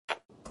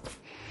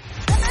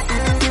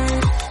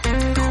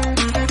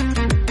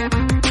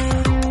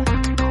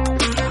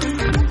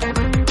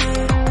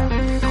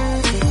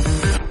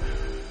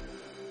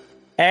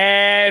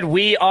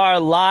We are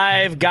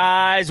live,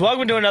 guys.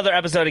 Welcome to another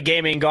episode of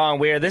Gaming Gone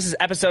Weird. This is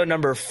episode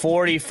number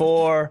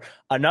 44.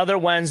 Another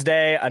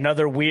Wednesday,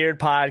 another weird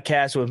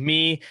podcast with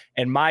me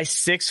and my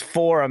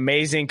 6'4"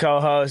 amazing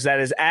co-host that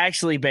has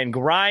actually been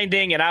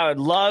grinding, and I would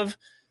love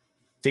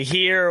to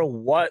hear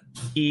what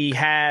he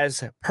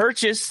has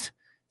purchased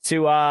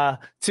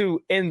to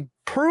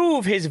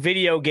improve his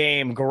video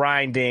game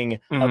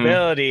grinding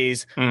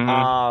abilities.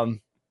 Go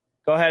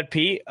ahead,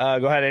 Pete.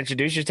 Go ahead and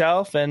introduce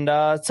yourself and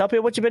tell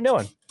people what you've been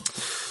doing.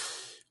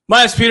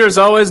 My name's Peter, as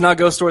always, not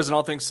Ghost Stories and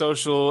All Things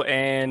Social.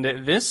 And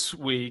this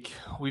week,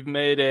 we've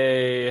made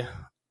a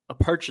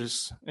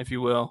purchase, if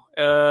you will.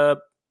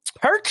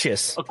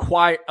 Purchase?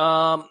 Acquire.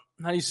 How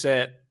do you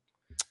say it?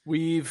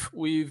 We've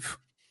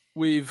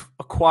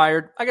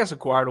acquired. I guess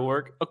acquired will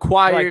work.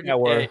 Acquired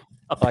a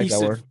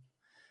piece of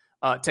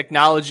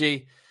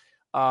technology.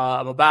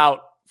 I'm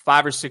about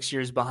 5 or 6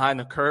 years behind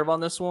the curve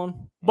on this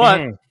one,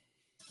 but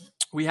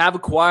we have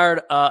acquired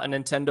a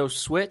Nintendo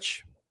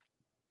Switch.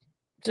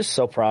 Just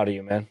so proud of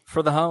you, man.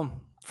 For the home.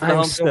 For the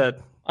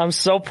homestead. I'm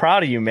so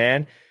proud of you,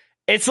 man.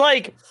 It's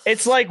like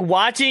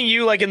watching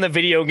you like in the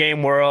video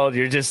game world.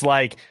 You're just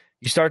like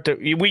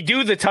we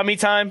do the tummy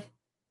time,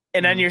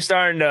 and then you're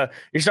starting to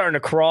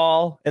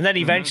crawl, and then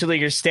eventually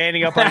you're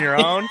standing up on your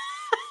own.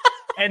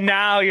 And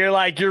now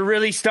you're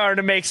really starting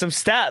to make some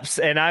steps,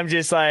 and I'm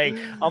just like,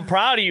 I'm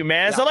proud of you,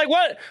 man. Yeah. So like,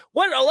 what?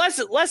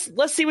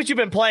 Let's see what you've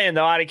been playing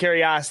though, out of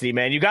curiosity,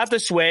 man. You got the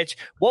Switch.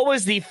 What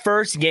was the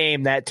first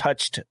game that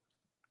touched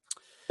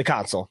the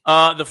console?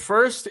 The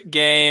first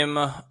game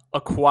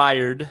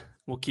acquired,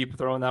 we'll keep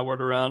throwing that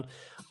word around,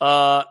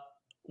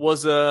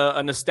 was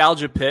a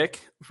nostalgia pick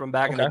from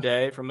back in the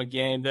day, from a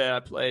game that I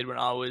played when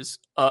I was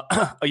a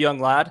young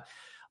lad,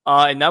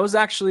 and that was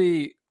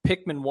actually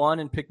Pikmin 1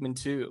 and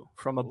Pikmin 2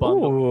 from a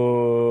bundle.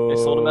 Ooh. They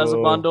sold them as a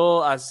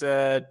bundle. I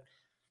said,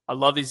 I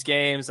love these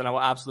games, and I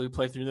will absolutely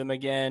play through them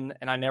again.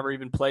 And I never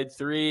even played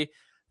 3.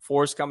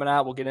 4 is coming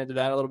out. We'll get into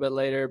that a little bit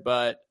later.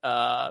 But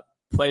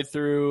played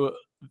through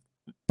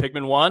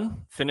Pikmin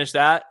 1, finished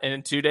that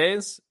in 2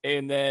 days,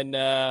 and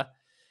then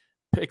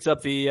picked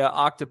up the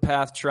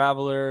Octopath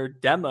Traveler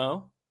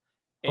demo.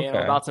 And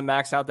I'm about to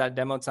max out that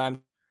demo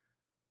time.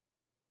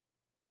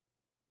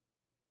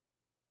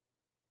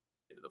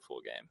 The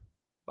full game,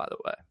 by the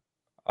way.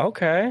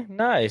 Okay,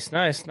 nice.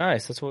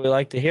 That's what we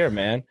like to hear,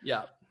 man.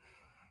 Yeah.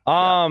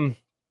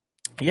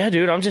 Yeah,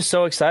 dude, I'm just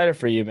so excited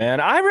for you, man.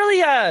 I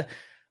really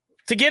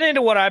to get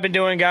into what I've been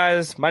doing,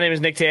 guys. My name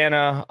is Nick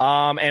Tana,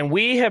 and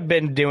we have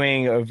been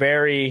doing a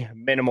very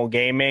minimal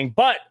gaming,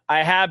 but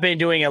I have been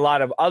doing a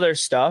lot of other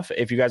stuff.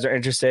 If you guys are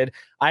interested,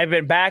 I've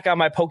been back on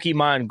my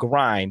Pokemon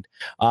grind.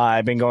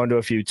 I've been going to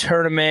a few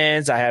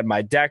tournaments. I had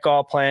my deck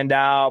all planned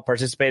out,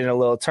 participated in a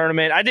little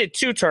tournament. I did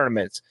 2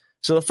 tournaments.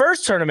 So the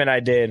first tournament I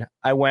did,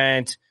 I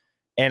went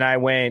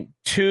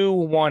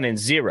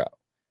 2-1-0,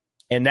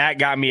 and that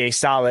got me a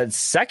solid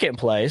second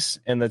place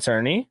in the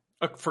tourney.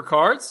 For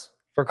cards?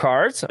 For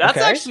cards. That's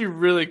actually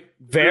really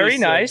very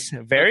nice.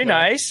 Sick. Very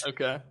nice.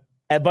 Okay.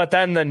 But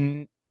then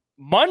the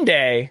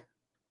Monday,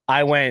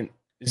 I went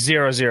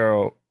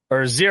 0-0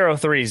 or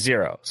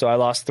 0-3-0. So I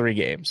lost 3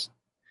 games.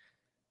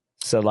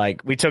 So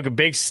like we took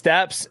big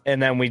steps, and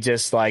then we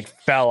just like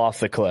fell off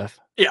the cliff.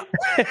 Yeah.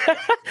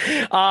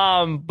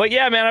 But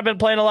yeah, man, I've been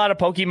playing a lot of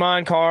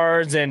Pokemon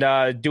cards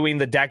and doing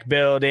the deck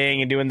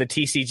building and doing the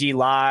TCG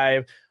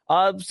live.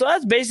 So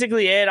that's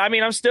basically it. I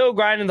mean, I'm still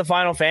grinding the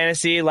Final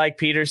Fantasy, like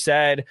Peter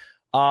said.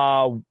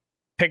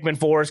 Pikmin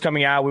 4 is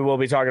coming out. We will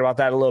be talking about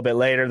that a little bit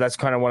later. That's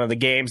kind of one of the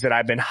games that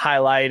I've been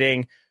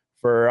highlighting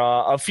for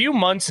a few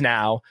months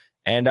now.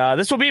 And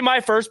this will be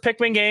my first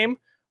Pikmin game.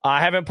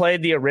 I haven't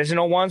played the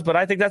original ones, but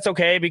I think that's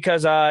okay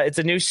because it's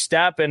a new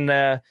step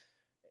into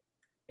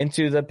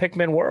the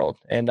Pikmin world,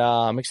 and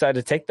I'm excited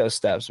to take those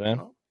steps, man.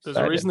 There's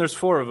a reason there's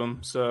 4 of them,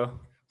 so.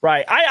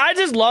 Right. I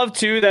just love,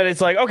 too, that it's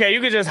like, okay,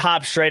 you could just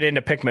hop straight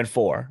into Pikmin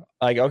 4.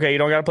 Like, okay, you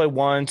don't got to play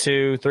 1,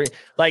 2, 3.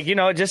 Like,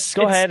 just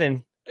go ahead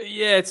and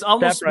it's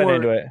almost step right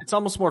into it. It's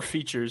almost more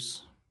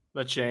features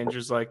that change.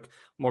 There's, like,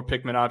 more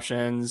Pikmin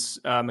options.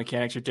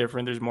 Mechanics are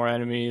different. There's more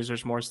enemies.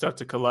 There's more stuff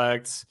to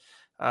collect.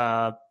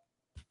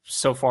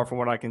 So far from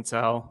what I can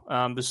tell.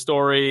 The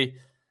story...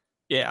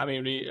 Yeah, I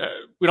mean, we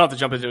don't have to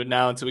jump into it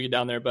now until we get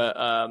down there, but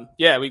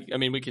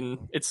we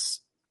can.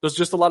 There's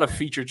just a lot of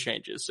feature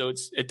changes, so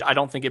I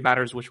don't think it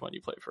matters which one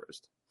you play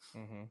first.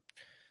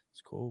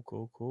 It's cool.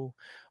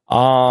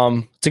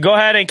 To go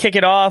ahead and kick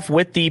it off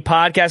with the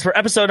podcast for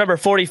episode number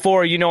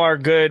 44, our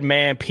good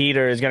man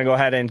Peter is going to go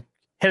ahead and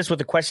hit us with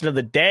the question of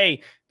the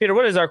day. Peter,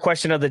 what is our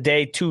question of the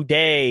day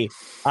today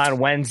on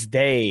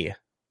Wednesday?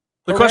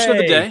 The question of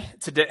the day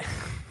today.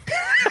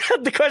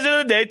 The question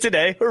of the day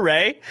today.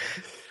 Hooray!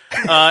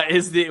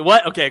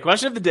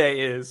 Question of the day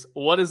is,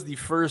 what is the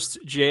first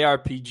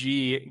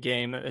JRPG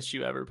game that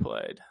you ever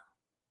played?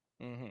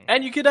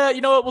 And you could,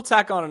 we'll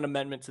tack on an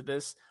amendment to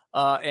this.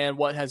 And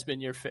what has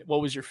been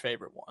what was your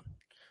favorite one?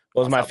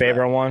 What was my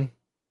favorite one?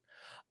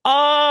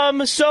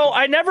 So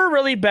I never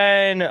really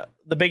been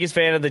the biggest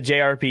fan of the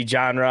JRPG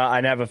genre.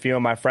 I have a few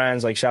of my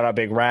friends, like shout out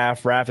Big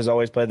Raph. Raph has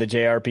always played the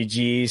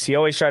JRPGs. He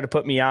always tried to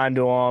put me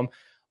onto them.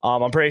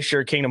 I'm pretty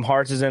sure Kingdom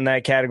Hearts is in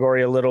that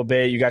category a little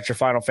bit. You got your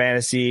Final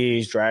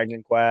Fantasies,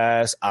 Dragon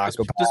Quest,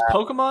 Octopath. Does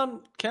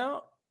Pokemon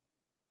count?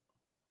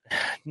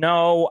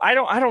 No, I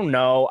don't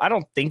know. I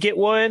don't think it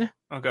would.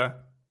 Okay.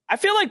 I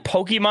feel like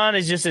Pokemon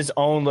is just its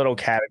own little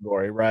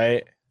category,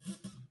 right?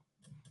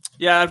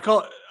 Yeah, I'd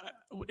call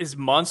is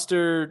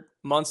Monster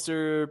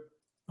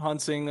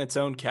Hunting its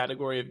own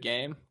category of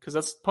game? Because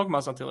that's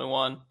Pokemon's not the only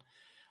one.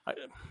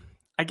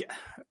 I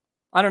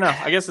don't know.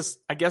 I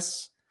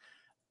guess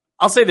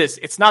I'll say this: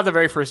 it's not the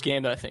very first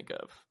game that I think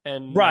of,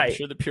 and I'm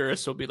sure the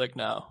purists will be like,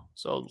 no.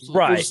 So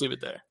we'll just leave it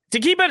there. To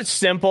keep it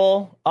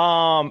simple,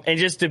 and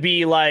just to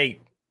be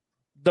like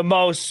the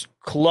most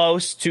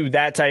close to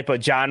that type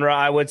of genre,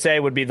 I would say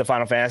would be the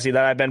Final Fantasy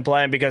that I've been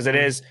playing, because it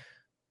is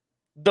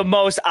the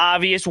most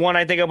obvious one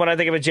I think of when I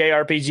think of a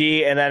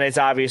JRPG, and then it's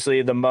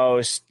obviously the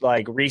most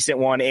like recent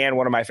one and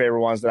one of my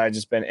favorite ones that I've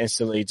just been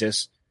instantly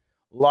just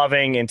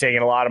loving and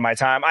taking a lot of my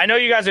time. I know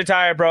you guys are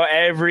tired, bro.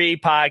 Every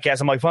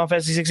podcast I'm like, Final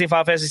Fantasy 16,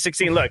 Final Fantasy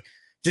 16. Look,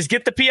 just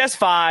get the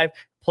PS5,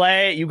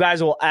 play it. You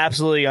guys will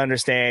absolutely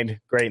understand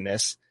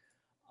greatness.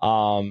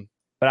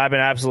 But I've been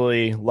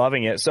absolutely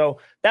loving it. So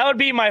that would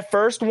be my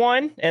first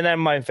one, and then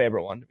my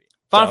favorite one.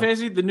 Final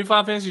Fantasy, the new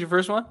Final Fantasy, your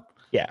first one?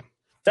 Yeah.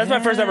 That's my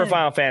first ever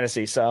Final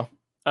Fantasy, so.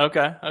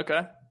 Okay.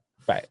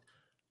 Right.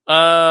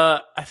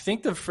 I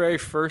think the very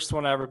first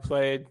one I ever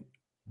played,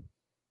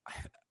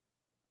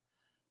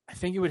 I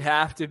think it would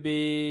have to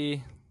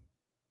be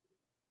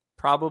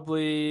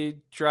probably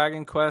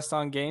Dragon Quest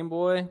on Game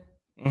Boy.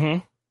 Mm-hmm.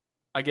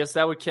 I guess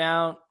that would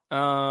count.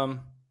 Trying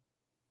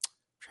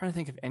to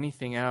think of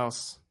anything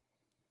else.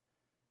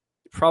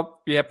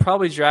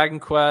 Probably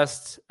Dragon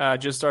Quest.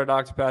 Just started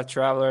Octopath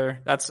Traveler.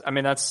 That's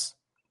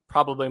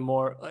probably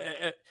more.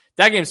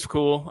 That game's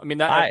cool. I mean,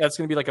 that's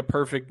going to be like a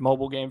perfect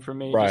mobile game for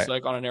me, just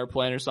like on an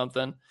airplane or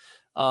something.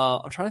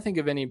 I'm trying to think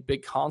of any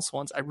big console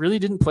ones. I really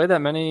didn't play that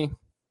many.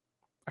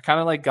 I kind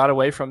of like got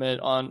away from it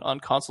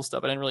on console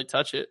stuff. I didn't really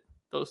touch it.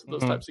 Those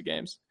types of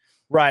games.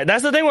 Right.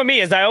 That's the thing with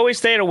me is I always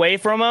stayed away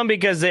from them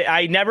because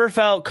I never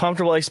felt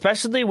comfortable,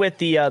 especially with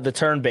the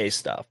turn-based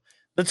stuff.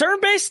 The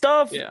turn-based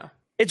stuff. Yeah.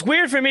 It's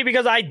weird for me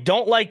because I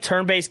don't like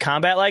turn-based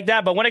combat like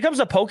that, but when it comes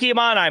to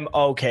Pokemon, I'm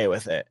okay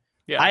with it.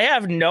 Yeah. I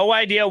have no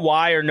idea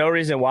why or no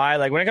reason why.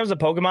 Like when it comes to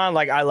Pokemon,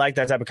 like I like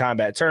that type of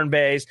combat.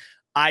 Turn-based,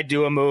 I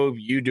do a move,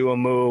 you do a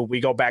move, we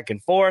go back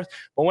and forth.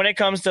 But when it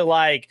comes to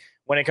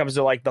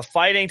the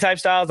fighting type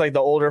styles, like the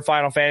older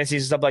Final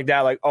Fantasies and stuff like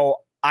that, like, oh,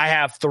 I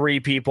have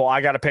 3 people.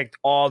 I got to pick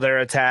all their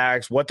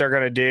attacks, what they're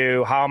going to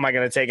do. How am I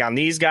going to take on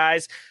these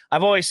guys?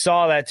 I've always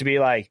saw that to be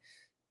like,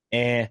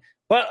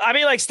 But I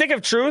mean, like Stick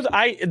of Truth,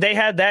 they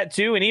had that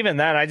too, and even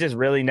then, I just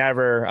really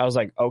never. I was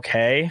like,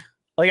 okay,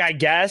 like I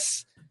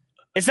guess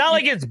it's not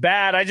like it's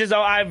bad.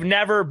 I've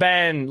never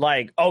been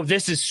like, oh,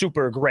 this is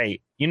super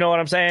great. You know what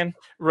I'm saying?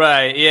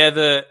 Right.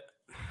 Yeah.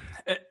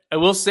 I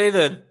will say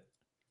that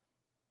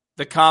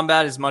the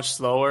combat is much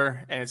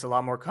slower and it's a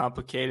lot more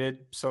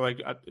complicated. So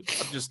like,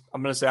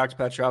 I'm gonna say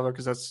Octopath Traveler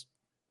because that's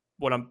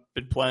what I've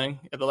been playing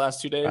in the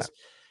last 2 days. Right.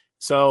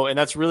 So, and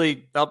that's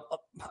really,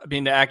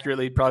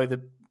 accurately, probably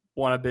the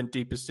one I've been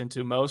deepest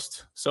into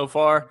most so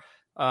far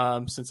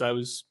since I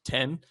was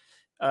 10.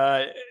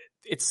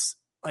 It's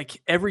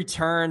like every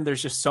turn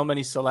there's just so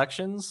many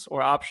selections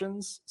or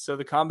options, so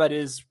the combat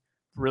is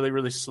really,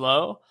 really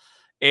slow,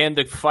 and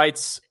the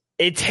fights,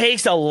 it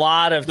takes a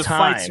lot of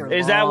time.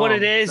 Is that what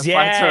it is? The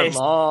fights are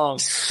long.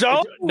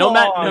 So no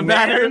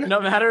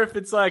matter if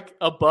it's like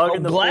a bug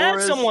in the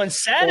forest, someone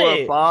said or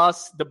it. A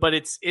boss, but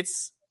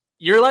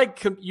you're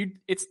like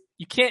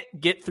you can't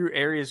get through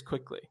areas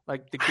quickly.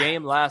 Like the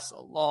game lasts a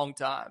long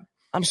time.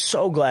 I'm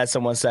so glad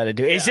someone said it,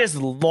 dude. It's just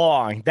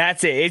long.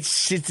 That's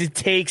it. It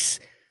takes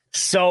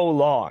so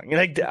long.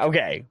 Like,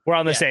 okay, we're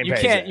on the same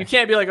page. You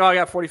can't be like, oh, I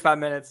got 45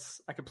 minutes.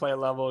 I can play a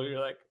level. You're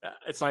like,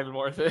 it's not even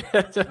worth it.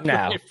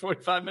 No,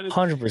 45 minutes.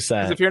 100%.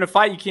 Because if you're in a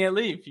fight, you can't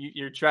leave.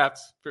 You're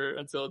trapped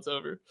until it's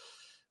over.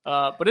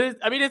 But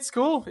it's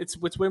cool. It's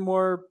way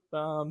more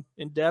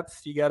in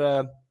depth.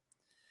 You're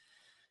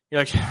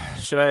like,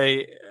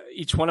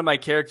 each one of my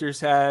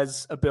characters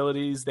has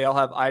abilities. They all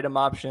have item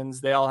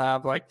options. They all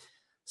have like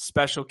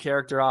special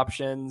character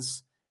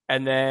options.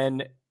 And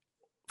then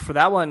for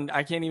that one,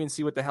 I can't even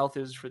see what the health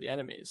is for the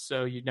enemies.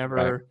 So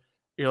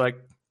you're like,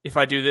 if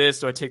I do this,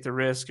 do I take the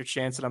risk or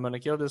chance that I'm going to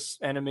kill this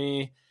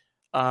enemy?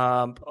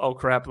 Oh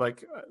crap.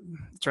 Like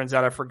it turns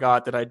out I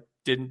forgot that I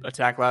didn't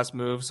attack last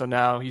move. So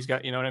now he's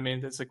got, you know what I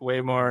mean? It's like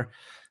way more,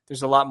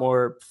 there's a lot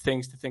more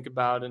things to think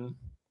about. And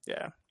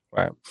yeah.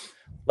 Right.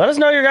 Let us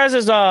know your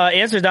guys'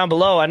 answers down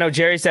below. I know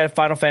Jerry said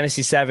Final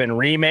Fantasy VII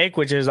Remake,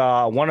 which is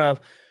one of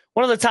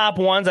the top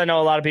ones. I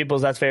know a lot of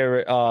people's that's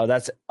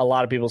a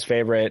lot of people's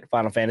favorite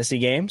Final Fantasy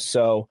games.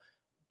 So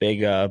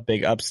big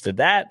ups to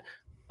that.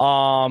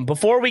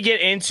 Before we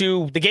get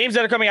into the games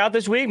that are coming out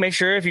this week, make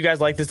sure if you guys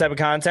like this type of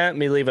content,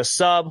 leave a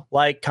sub,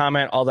 like,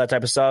 comment, all that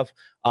type of stuff.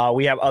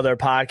 We have other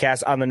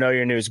podcasts on the Know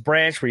Your News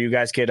branch where you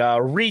guys could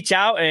reach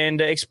out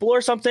and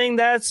explore something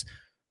that's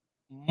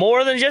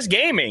more than just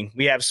gaming.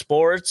 We have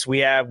sports, we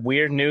have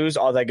weird news,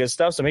 all that good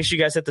stuff. So make sure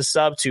you guys hit the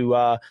sub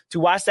to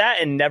watch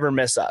that and never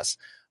miss us.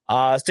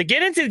 To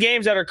get into the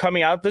games that are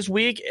coming out this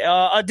week,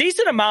 a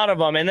decent amount of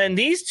them. And then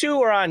these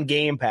two are on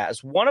Game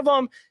Pass. One of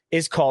them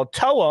is called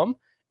Toem.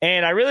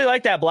 And I really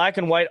like that black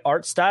and white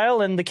art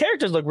style, and the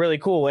characters look really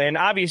cool. And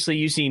obviously,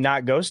 you see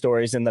Not Ghost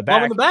Stories in the back.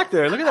 Oh, in the back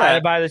there. Look at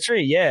that. By the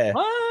tree, yeah.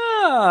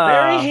 Ah.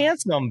 Very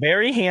handsome,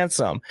 very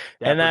handsome.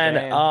 And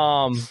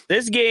then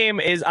this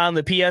game is on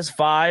the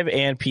PS5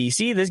 and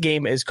PC. This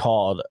game is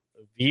called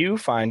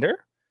Viewfinder.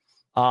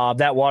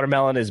 That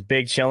watermelon is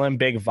big chillin',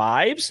 big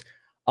vibes.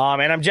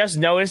 And I'm just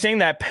noticing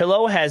that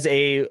Pillow has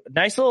a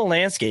nice little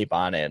landscape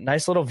on it,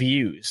 nice little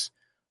views.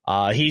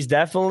 He's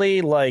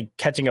definitely like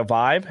catching a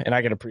vibe, and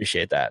I can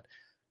appreciate that.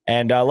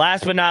 And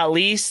last but not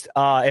least,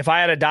 if I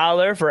had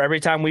 $1 for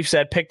every time we've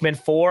said Pikmin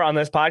 4 on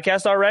this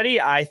podcast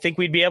already, I think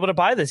we'd be able to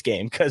buy this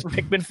game because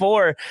Pikmin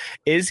 4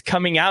 is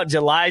coming out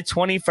July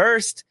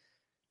 21st.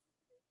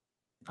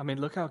 I mean,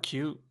 look how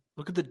cute.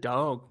 Look at the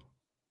dog.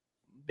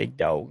 Big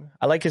dog.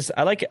 I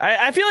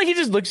feel like he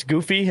just looks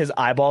goofy. His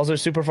eyeballs are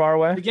super far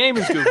away. The game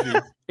is goofy.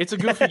 It's a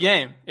goofy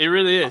game. It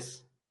really is.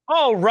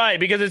 Oh, right,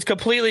 because it's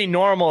completely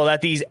normal that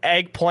these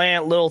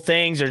eggplant little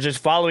things are just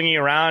following you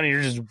around and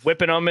you're just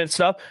whipping them and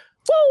stuff.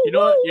 Woo, you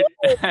know what?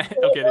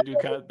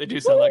 Okay, they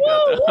do sound like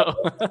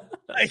that though.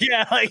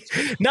 Yeah, like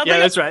nothing. Yeah,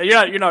 that's right.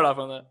 You're not off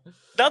on that.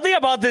 Nothing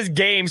about this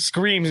game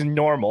screams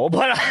normal,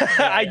 but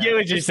I get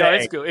what you're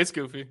saying. It's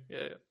goofy.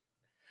 Yeah.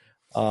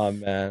 Oh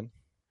man.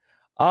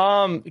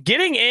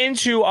 Getting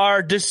into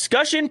our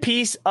discussion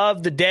piece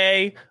of the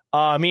day.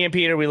 Me and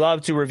Peter, we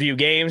love to review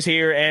games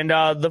here. And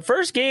the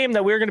first game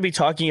that we're going to be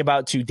talking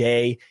about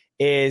today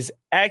is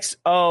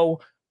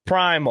XO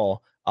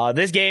Primal.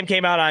 This game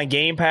came out on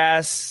Game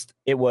Pass.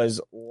 It was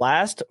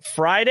last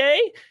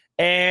Friday.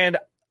 And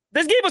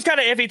this game was kind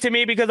of iffy to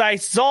me because I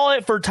saw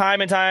it for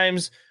time and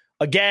times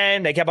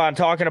again. They kept on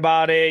talking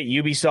about it,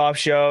 Ubisoft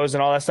shows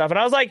and all that stuff. And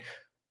I was like,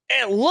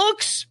 it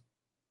looks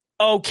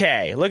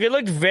okay. Look, it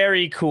looked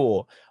very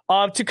cool.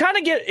 To kind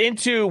of get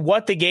into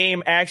what the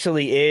game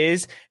actually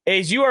is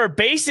you are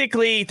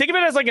basically, think of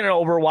it as like an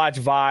Overwatch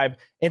vibe,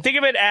 and think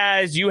of it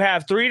as you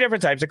have 3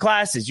 different types of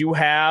classes. You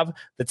have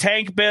the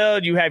tank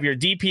build, you have your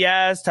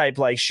DPS type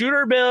like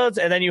shooter builds,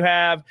 and then you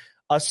have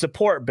a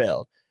support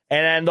build.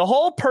 And then the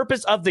whole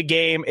purpose of the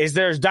game is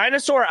there's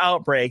dinosaur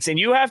outbreaks, and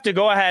you have to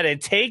go ahead and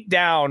take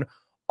down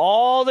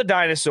all the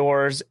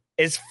dinosaurs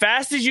as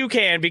fast as you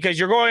can because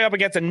you're going up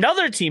against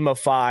another team of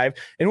 5,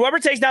 and whoever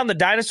takes down the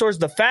dinosaurs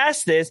the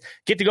fastest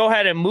get to go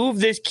ahead and move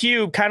this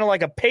cube kind of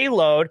like a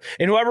payload,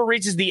 and whoever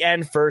reaches the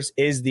end first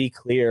is the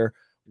clear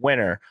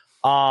winner.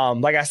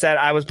 Like I said,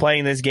 I was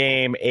playing this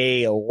game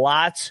a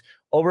lot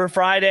over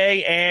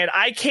Friday, and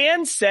I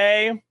can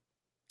say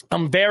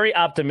I'm very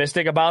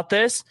optimistic about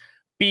this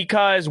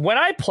because when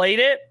I played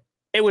it,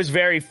 it was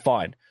very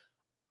fun.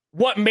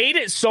 What made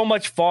it so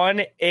much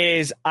fun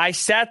is I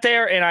sat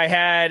there and I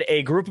had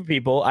a group of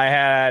people. I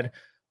had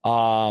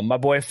my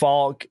boy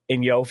Falk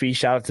and Yofi,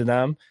 shout out to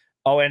them.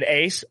 Oh, and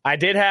Ace. I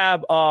did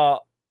have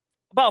about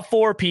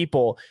 4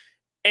 people.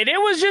 And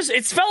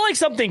it felt like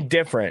something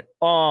different.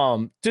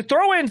 To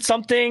throw in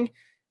something,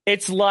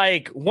 it's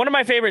like one of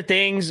my favorite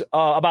things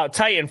about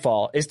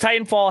Titanfall is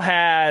Titanfall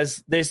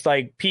has this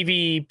like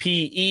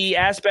PvPE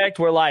aspect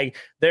where like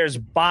there's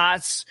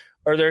bots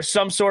or there's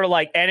some sort of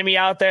like enemy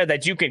out there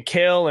that you can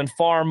kill and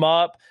farm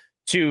up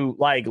to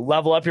like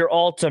level up your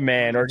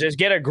ultimate or just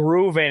get a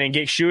groove in and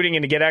get shooting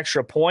and to get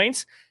extra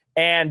points.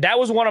 And that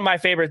was one of my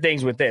favorite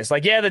things with this.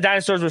 Like, yeah, the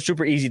dinosaurs were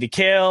super easy to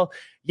kill.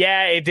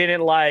 Yeah, it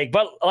didn't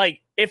but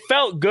it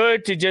felt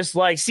good to just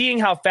like seeing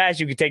how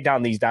fast you could take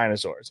down these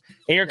dinosaurs.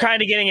 And you're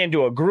kind of getting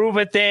into a groove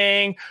of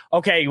thing.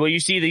 Okay, well, you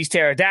see these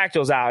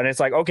pterodactyls out, and it's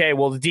like, okay,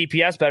 well, the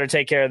DPS better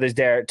take care of this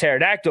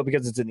pterodactyl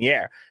because it's in the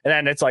air. And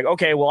then it's like,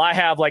 okay, well, I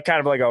have like kind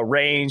of like a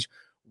range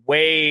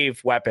wave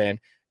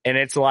weapon. And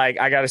it's like,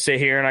 I got to sit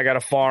here and I got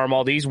to farm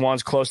all these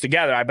ones close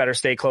together. I better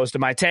stay close to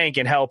my tank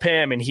and help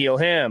him and heal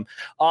him.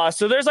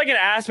 So there's like an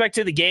aspect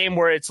to the game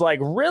where it's like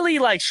really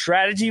like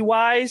strategy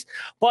wise,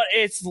 but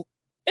it's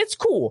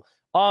cool.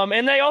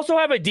 And they also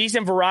have a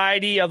decent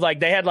variety of like,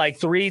 they had like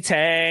 3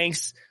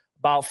 tanks,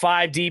 about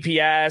 5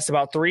 DPS,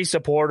 about 3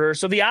 supporters.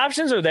 So the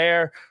options are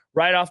there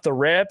right off the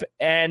rip.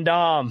 And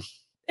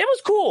it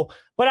was cool,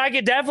 but I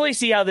could definitely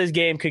see how this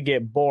game could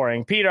get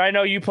boring. Peter, I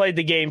know you played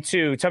the game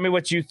too. Tell me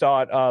what you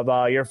thought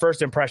of your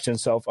first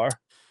impressions so far.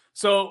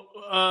 So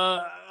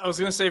I was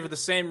going to say, for the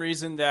same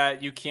reason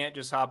that you can't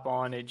just hop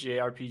on a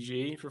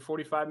JRPG for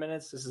 45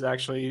 minutes, this is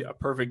actually a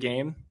perfect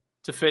game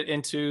to fit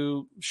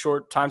into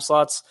short time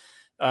slots.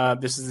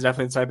 This is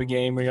definitely the type of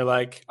game where you're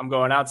like, I'm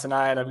going out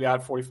tonight. I've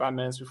got 45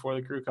 minutes before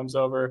the crew comes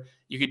over.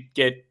 You could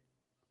get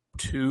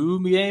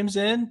 2 games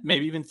in,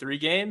 maybe even 3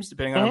 games,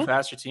 depending on how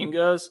fast your team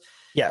goes.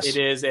 Yes, it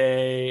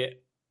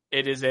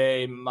is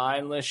a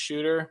mindless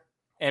shooter,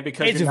 and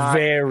because it's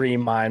very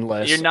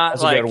mindless. You're not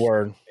That's like a good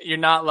word. You're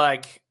not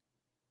like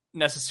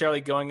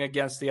necessarily going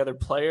against the other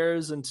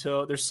players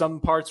until there's some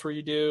parts where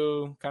you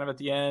do kind of at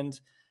the end.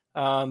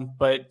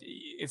 But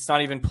it's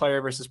not even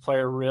player versus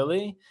player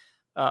really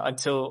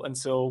until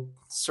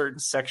certain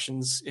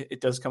sections it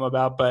does come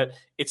about. But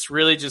it's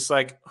really just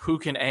like who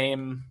can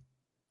aim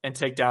and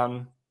take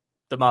down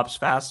the mobs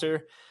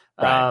faster.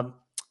 Right.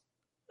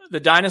 The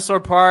dinosaur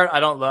part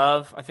I don't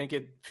love. I think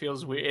it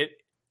feels weird.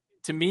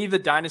 To me, the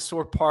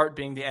dinosaur part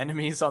being the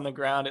enemies on the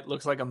ground, it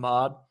looks like a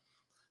mod.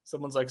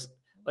 Someone's like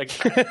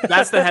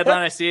that's the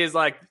headline I see is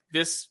like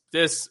this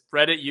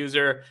Reddit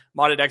user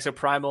modded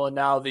Exoprimal and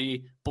now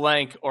the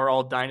blank are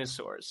all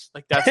dinosaurs.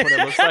 Like that's what it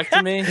looks like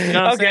to me. You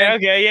know what I'm saying?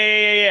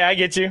 Okay, yeah, I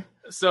get you.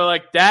 So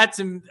like I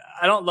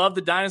don't love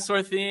the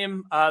dinosaur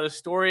theme. The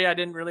story I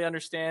didn't really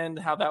understand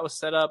how that was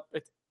set up.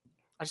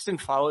 I just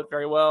didn't follow it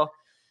very well.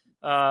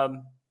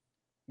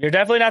 You're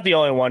definitely not the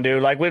only one,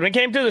 dude. Like when it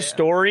came to the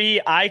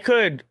story, I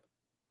could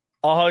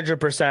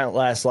 100%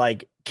 less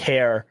like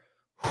care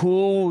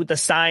who the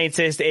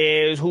scientist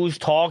is, who's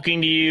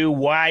talking to you,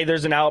 why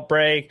there's an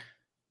outbreak.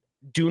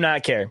 Do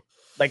not care.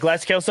 Like,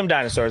 let's kill some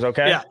dinosaurs,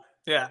 okay?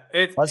 Yeah.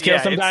 Let's kill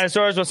some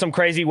dinosaurs with some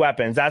crazy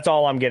weapons. That's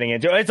all I'm getting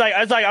into. It's like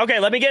okay,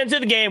 let me get into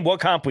the game. What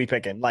comp we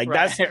picking? Like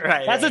that's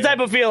the type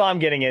of feel I'm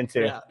getting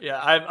into. Yeah.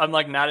 I'm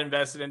like not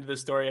invested into the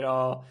story at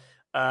all.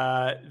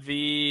 I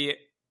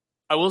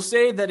will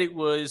say that it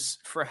was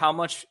for how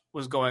much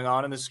was going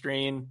on in the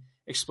screen.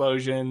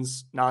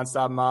 Explosions,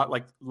 nonstop,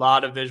 like a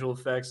lot of visual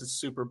effects. It's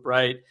super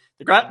bright.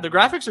 The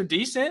graphics are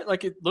decent.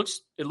 Like it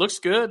looks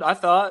good. I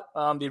thought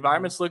the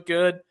environments look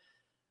good.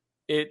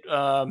 It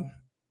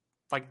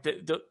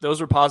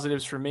those were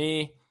positives for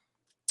me.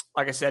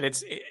 Like I said,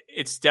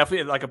 it's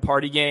definitely like a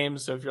party game.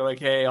 So if you're like,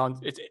 hey, I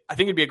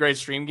think it'd be a great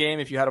stream game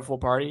if you had a full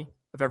party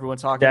of everyone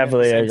talking.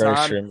 Definitely at the same a great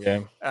time. stream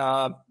game.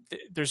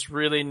 There's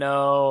really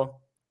no.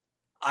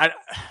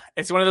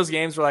 It's one of those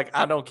games where like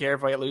I don't care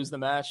if I lose the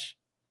match.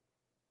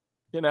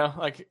 You know,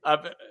 like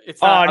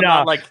it's not. Oh no,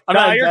 I'm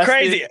not you're invested.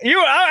 crazy.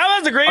 I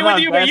was agreeing with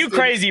you, but you invested.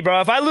 crazy,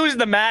 bro. If I lose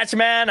the match,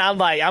 man, I'm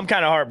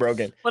kind of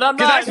heartbroken. But I'm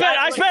not.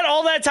 I spent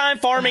all that time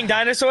farming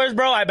dinosaurs,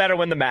 bro. I better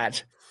win the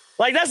match.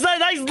 Like that's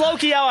low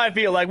key how I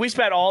feel. Like we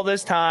spent all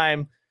this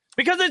time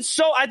because it's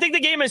so. I think the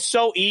game is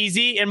so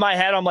easy in my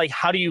head. I'm like,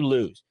 how do you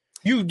lose?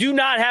 You do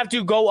not have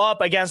to go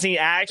up against the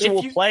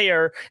actual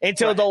player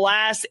until the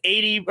last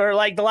 80 or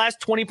like the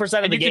last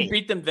 20% of the game. You can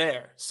beat them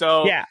there.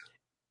 So yeah,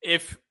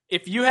 if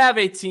you have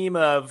a team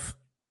of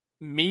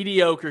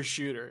mediocre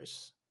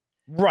shooters,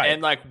 right,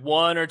 and like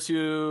one or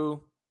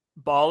two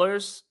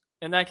ballers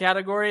in that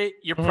category,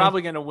 you're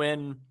probably going to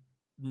win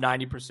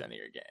 90% of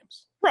your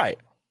games, right?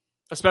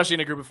 Especially in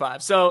a group of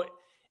 5. So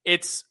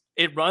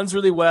it runs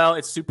really well.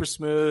 It's super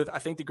smooth. I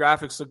think the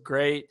graphics look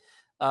great.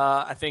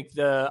 I think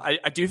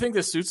I do think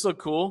the suits look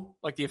cool,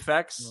 like the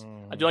effects.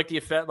 I do like the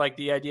effect, like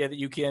the idea that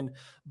you can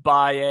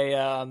buy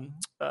a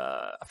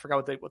I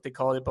forgot what they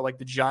call it, but like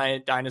the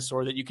giant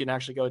dinosaur that you can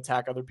actually go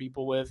attack other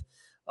people with,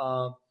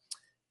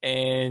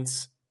 and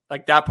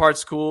like that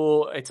part's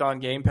cool. It's on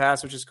Game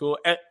Pass, which is cool.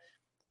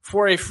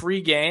 For a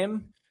free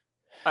game,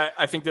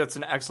 I think that's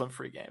an excellent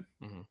free game.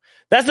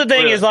 That's the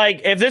thing is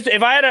like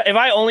if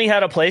I only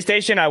had a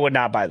PlayStation, I would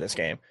not buy this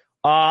game.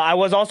 I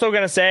was also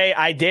going to say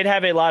I did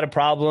have a lot of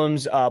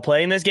problems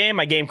playing this game.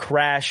 My game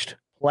crashed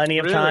plenty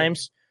of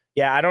times.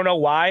 Yeah, I don't know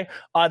why.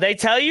 They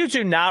tell you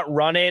to not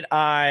run it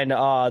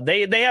on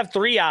they have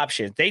 3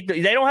 options. They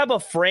don't have a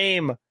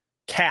frame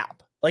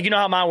cap. Like, you know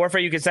how Modern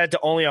Warfare you can set it to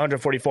only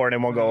 144 and it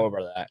won't go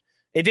over that.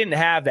 It didn't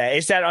have that.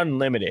 It said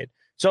unlimited.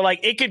 So like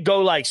it could go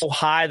like so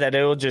high that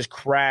it will just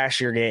crash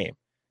your game.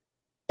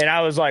 And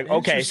I was like,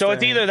 okay, so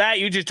it's either that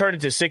you just turn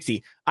it to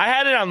 60. I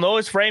had it on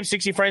lowest frame,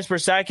 60 frames per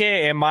second,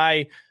 and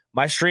my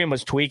stream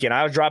was tweaking.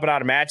 I was dropping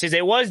out of matches.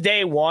 It was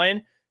day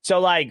 1, so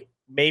like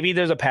maybe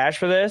there's a patch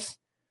for this.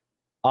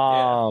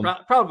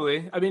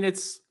 Probably. I mean,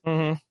 it's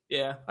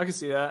yeah, I can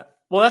see that.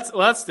 Well,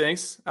 that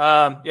stinks.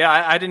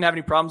 I didn't have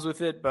any problems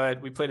with it,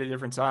 but we played at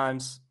different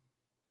times.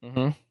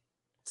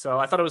 So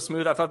I thought it was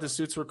smooth. I thought the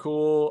suits were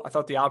cool. I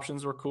thought the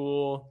options were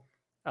cool.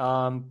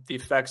 The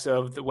effects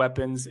of the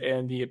weapons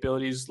and the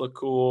abilities look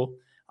cool.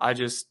 I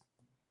just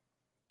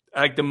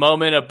like the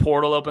moment a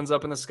portal opens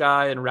up in the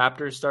sky and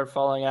raptors start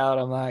falling out.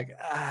 I'm like,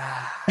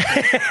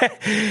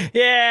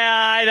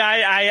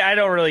 yeah, I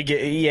don't really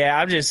get. Yeah,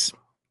 I'm just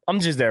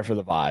there for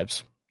the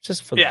vibes.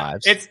 Just for the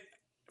vibes. It's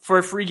for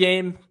a free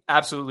game.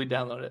 Absolutely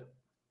download it.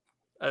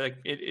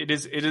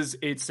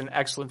 It's an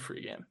excellent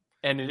free game,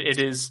 and it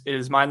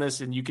is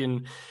mindless, and you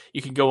can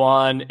go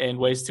on and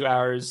waste 2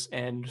 hours,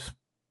 and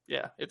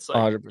yeah, it's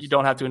like 100%. You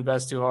don't have to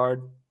invest too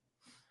hard.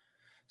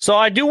 So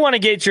I do want to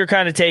get your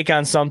kind of take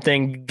on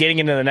something, getting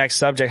into the next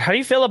subject. How do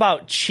you feel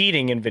about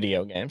cheating in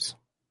video games?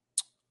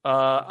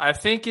 I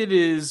think it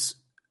is.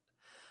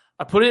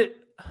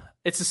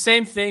 It's the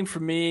same thing for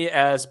me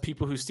as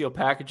people who steal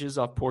packages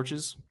off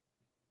porches.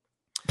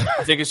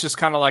 I think it's just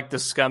kind of like the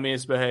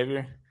scummiest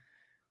behavior,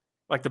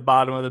 like the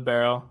bottom of the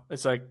barrel.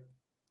 It's like,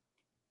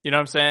 you know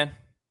what I'm saying?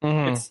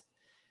 It's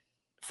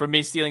for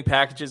me, stealing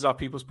packages off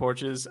people's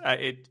porches.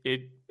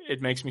 It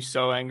it makes me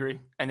so angry.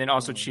 And then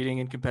also cheating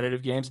in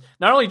competitive games.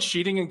 Not only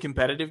cheating in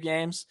competitive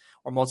games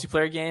or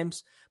multiplayer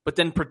games, but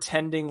then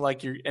pretending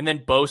like and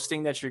then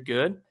boasting that you're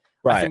good.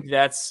 Right.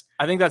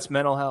 I think that's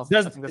mental health.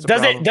 Does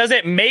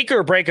it make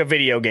or break a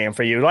video game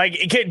for you? Like,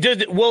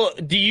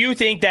 do you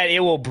think that it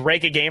will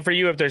break a game for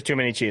you if there's too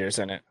many cheaters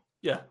in it?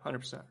 Yeah,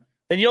 100%.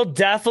 Then you'll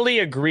definitely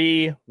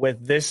agree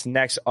with this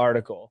next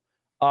article.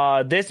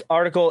 This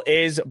article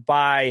is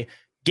by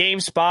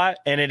GameSpot,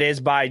 and it is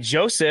by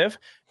Joseph.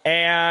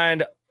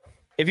 And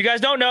if you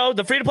guys don't know,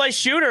 the free-to-play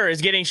shooter is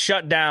getting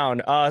shut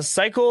down. The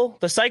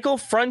Cycle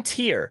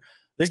Frontier.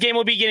 This game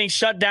will be getting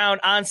shut down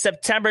on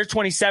September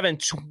 27,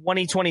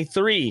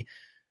 2023.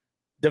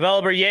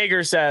 Developer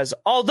Jaeger says,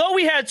 although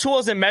we had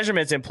tools and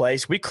measurements in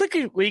place, we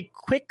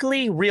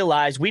quickly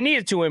realized we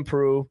needed to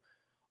improve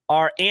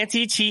our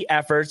anti-cheat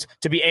efforts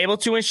to be able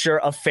to ensure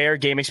a fair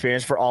game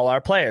experience for all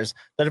our players.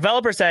 The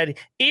developer said,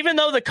 even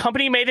though the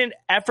company made an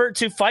effort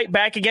to fight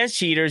back against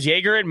cheaters,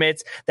 Jaeger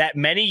admits that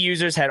many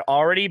users had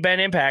already been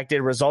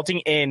impacted, resulting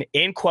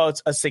in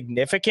quotes, a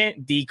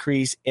significant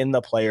decrease in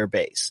the player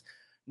base.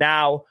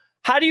 Now,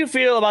 how do you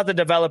feel about the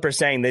developer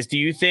saying this? Do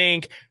you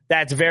think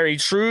that's very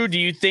true? Do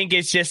you think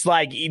it's just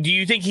like, do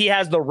you think he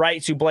has the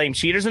right to blame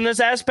cheaters in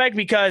this aspect?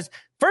 Because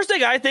first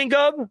thing I think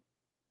of,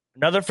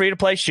 another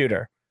free-to-play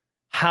shooter.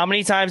 How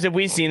many times have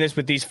we seen this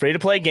with these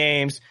free-to-play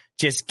games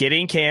just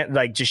getting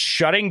just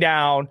shutting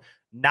down,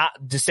 not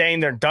just saying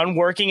they're done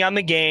working on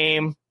the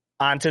game,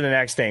 on to the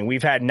next thing?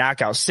 We've had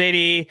Knockout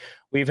City.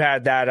 We've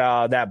had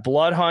that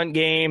Blood Hunt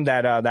game,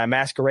 that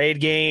Masquerade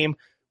game.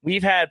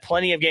 We've had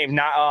plenty of games.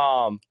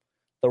 Not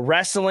the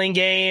wrestling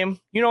game.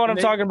 You know what I'm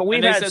talking about?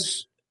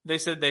 They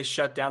said they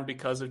shut down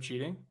because of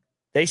cheating.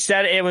 They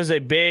said it was a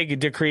big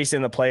decrease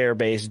in the player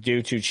base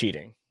due to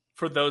cheating.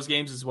 For those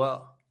games as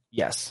well?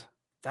 Yes.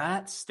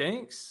 That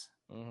stinks.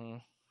 Mm-hmm.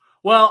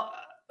 Well,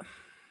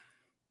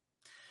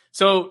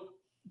 so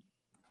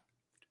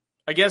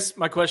I guess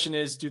my question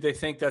is, do they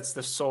think that's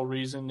the sole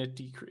reason it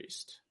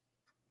decreased?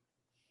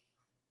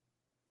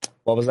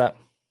 What was that?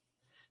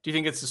 Do you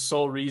think it's the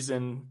sole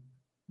reason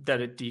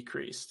that it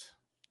decreased?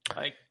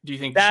 Like, do you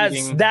think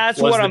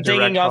that's what I'm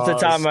thinking off the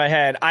top of my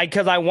head?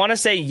 Because I want to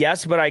say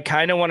yes, but I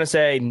kind of want to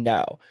say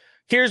no.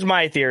 Here's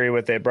my theory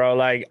with it, bro.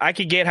 Like, I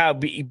could get how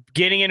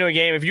getting into a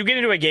game, if you get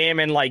into a game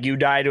and like you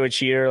die to a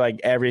cheater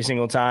like every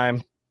single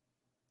time,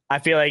 I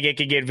feel like it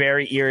could get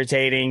very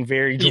irritating,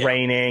 very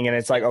draining, and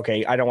it's like,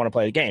 okay, I don't want to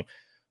play the game.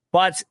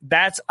 But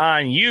that's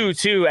on you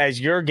too. As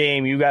your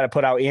game, you got to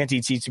put out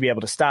anti-cheats to be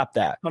able to stop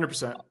that.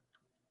 100%.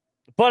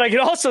 But I could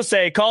also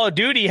say Call of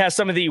Duty has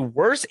some of the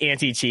worst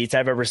anti-cheats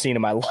I've ever seen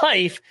in my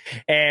life,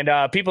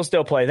 and people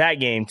still play that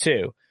game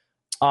too.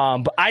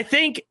 But I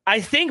think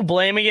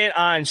blaming it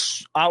on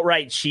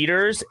outright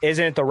cheaters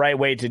isn't the right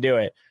way to do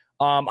it.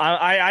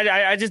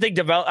 I just think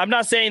I'm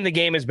not saying the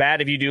game is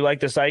bad if you do like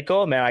the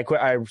cycle. Man,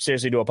 I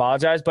seriously do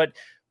apologize, but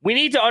we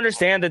need to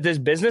understand that this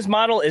business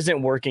model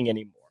isn't working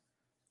anymore.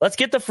 Let's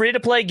get the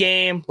free-to-play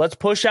game. Let's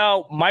push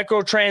out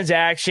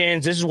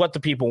microtransactions. This is what the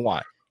people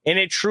want. And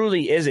it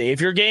truly isn't.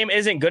 If your game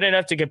isn't good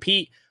enough to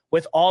compete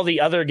with all the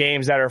other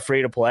games that are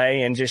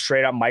free-to-play and just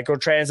straight-up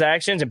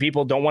microtransactions and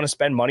people don't want to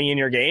spend money in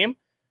your game,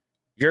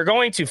 you're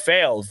going to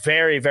fail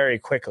very, very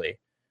quickly.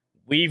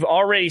 We've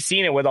already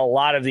seen it with a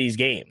lot of these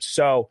games.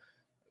 So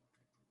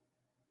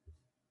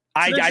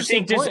I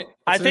think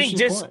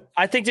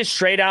just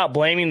straight out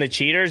blaming the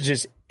cheaters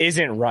just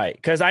isn't right.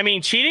 Because I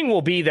mean, cheating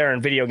will be there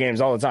in video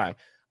games all the time.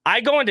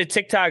 I go into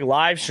TikTok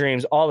live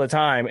streams all the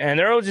time, and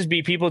there will just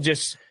be people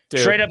just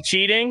straight up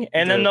cheating,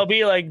 and then they'll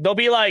be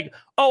like,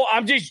 "Oh,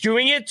 I'm just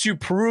doing it to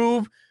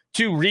prove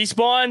to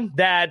Respawn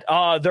that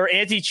their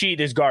anti-cheat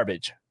is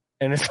garbage,"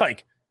 and it's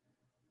like,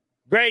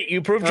 great,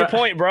 you proved your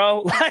point,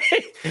 bro.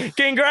 Like,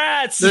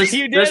 congrats, you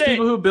did it. There's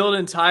people who build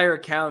entire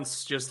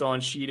accounts just on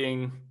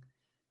cheating.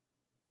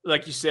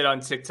 Like you said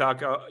on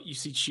TikTok, you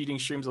see cheating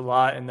streams a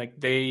lot, and like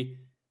they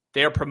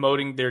are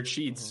promoting their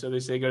cheats. So they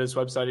say go to this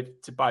website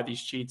to buy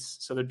these cheats.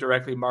 So they're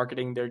directly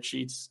marketing their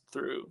cheats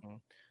through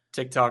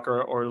TikTok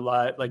or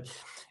live, like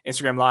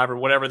Instagram Live or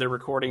whatever they're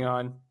recording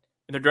on, and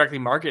they're directly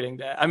marketing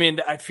that. I mean,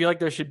 I feel like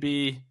there should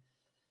be.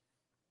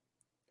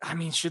 I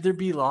mean, should there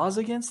be laws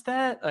against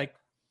that? Like,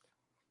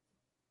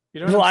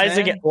 you know,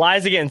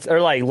 laws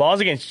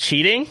against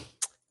cheating.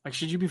 Like,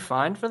 should you be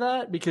fined for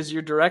that because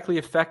you're directly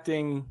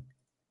affecting?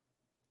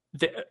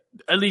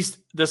 At least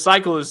the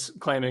cycle is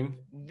claiming.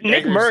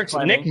 Nick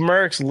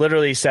Merckx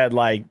literally said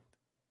like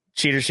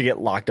cheaters should get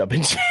locked up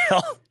in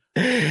jail.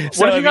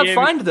 What if you got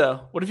fined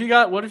though? What if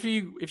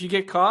you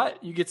get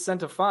caught, you get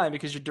sent a fine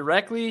because you're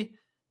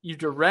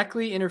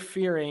directly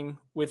interfering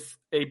with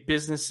a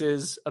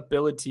business's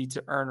ability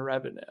to earn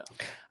revenue.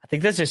 I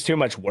think that's just too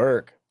much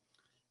work.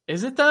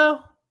 Is it though?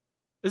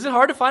 Is it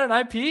hard to find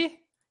an IP?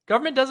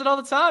 Government does it all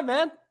the time,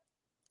 man.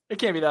 It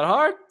can't be that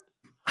hard.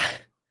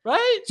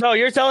 Right? So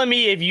you're telling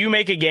me if you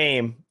make a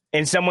game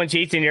and someone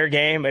cheats in your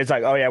game, it's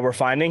like, oh yeah, we're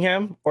finding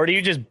him? Or do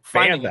you just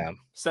ban them?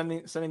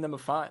 Sending them a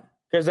fine.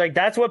 Because like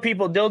that's what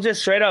they'll just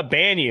straight up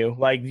ban you.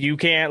 Like you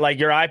can't, like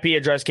your IP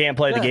address can't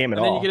play the game at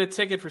all. And then you get a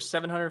ticket for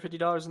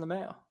 $750 in the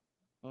mail.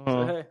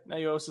 So, hey, now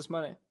you owe us this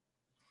money.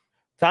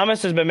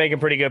 Thomas has been making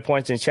pretty good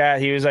points in chat.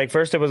 He was like,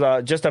 first it was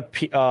just a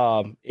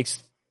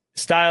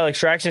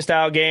extraction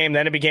style game,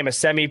 then it became a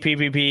semi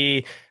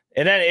PvP,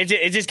 and then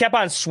it just kept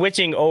on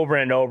switching over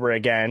and over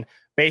again.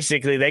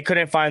 Basically, they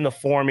couldn't find the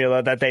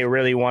formula that they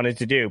really wanted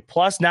to do.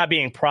 Plus, not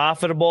being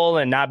profitable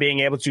and not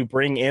being able to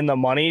bring in the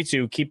money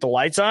to keep the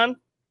lights on.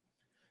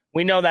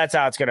 We know that's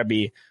how it's going to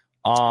be.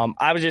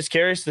 I was just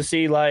curious to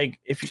see, like,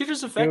 if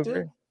cheaters affect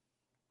it.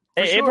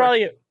 It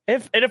probably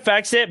if it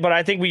affects it, but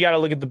I think we got to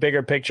look at the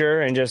bigger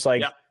picture and just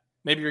like,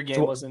 maybe your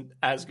game wasn't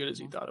as good as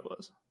you thought it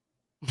was.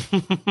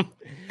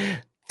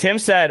 Tim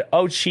said,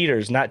 "Oh,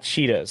 cheaters, not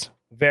cheetahs."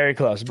 Very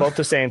close, both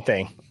the same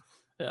thing.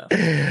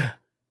 Yeah.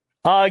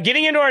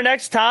 Getting into our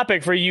next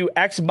topic for you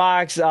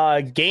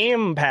Xbox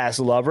Game Pass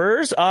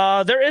lovers,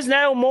 there is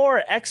now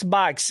more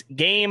Xbox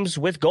games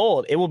with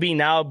gold. It will be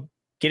now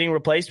getting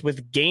replaced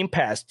with Game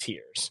Pass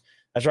tiers.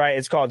 That's right.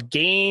 It's called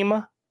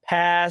Game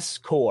Pass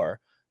Core.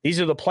 These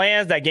are the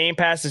plans that Game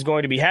Pass is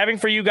going to be having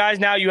for you guys.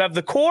 Now you have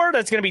the core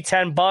that's going to be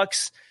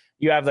 $10.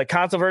 You have the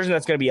console version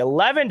that's going to be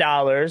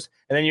 $11,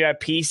 and then you have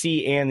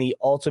PC and the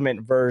ultimate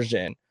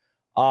version.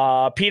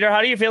 Peter, how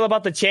do you feel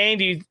about the change?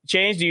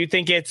 Do you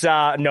think it's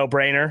no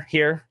brainer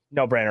here?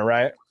 No brainer,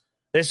 right?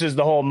 This is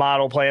the whole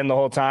model plan the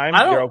whole time.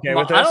 You're okay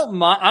with this?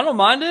 I don't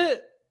mind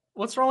it.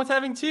 What's wrong with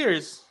having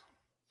tiers?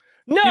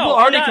 No, people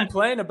already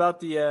complain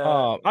about the.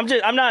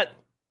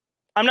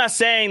 I'm not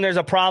saying there's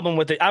a problem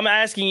with it. I'm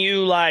asking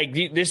you, like,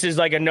 this is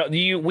like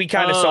we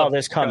kind of saw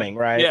this coming,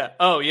 right? Yeah.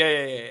 Oh,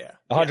 yeah.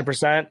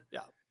 100%. Yeah.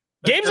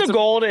 Games of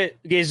Gold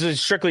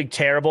is strictly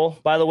terrible,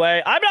 by the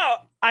way.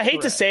 I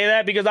hate to say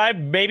that because I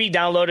maybe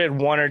downloaded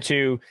one or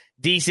two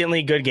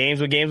decently good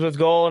games with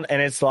Gold, and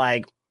it's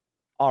like,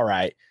 all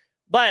right.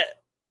 But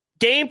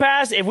Game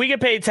Pass, if we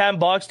could pay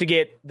 $10 to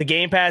get the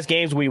Game Pass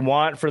games we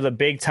want for the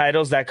big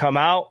titles that come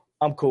out,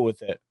 I'm cool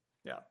with it.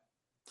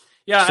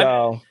 Yeah.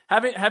 So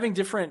having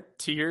different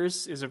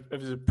tiers is a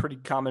pretty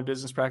common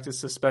business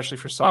practice, especially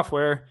for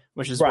software,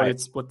 which is what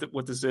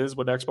this is,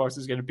 what Xbox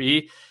is going to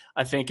be.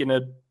 I think in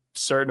a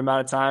certain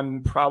amount of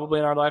time, probably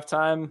in our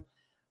lifetime,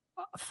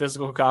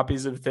 physical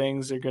copies of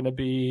things are going to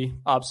be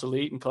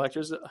obsolete in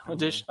collector's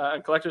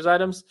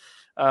items.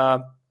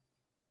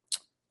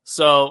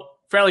 So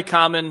fairly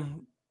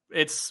common.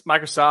 It's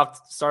Microsoft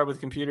started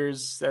with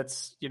computers.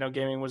 That's,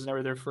 gaming was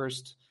never their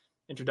first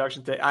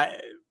introduction thing.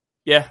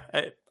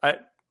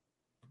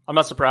 I'm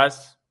not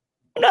surprised.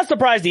 I'm not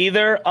surprised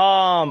either.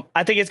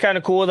 I think it's kind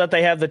of cool that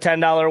they have the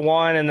 $10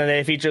 one, and then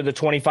they feature the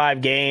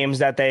 25 games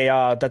that they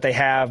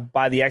have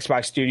by the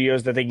Xbox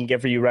Studios that they can get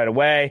for you right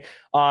away.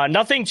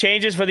 Nothing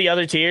changes for the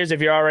other tiers.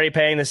 If you're already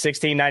paying the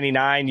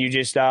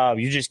 $16.99,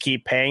 you just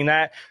keep paying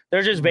that.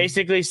 They're just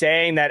basically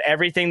saying that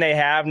everything they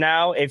have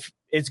now, if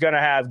it's going to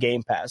have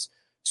Game Pass.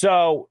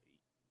 So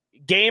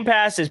Game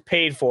Pass is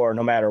paid for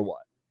no matter what.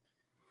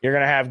 You're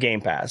going to have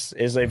Game Pass.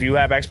 Is if you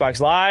have Xbox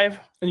Live,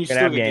 and you still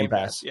have Game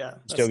Pass. Yeah,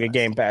 still get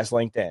Game Pass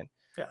linked in.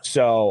 Yeah.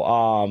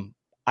 So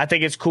I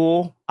think it's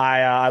cool.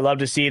 I love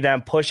to see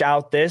them push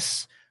out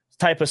this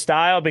type of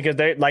style because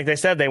they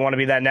said, they want to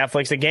be that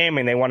Netflix of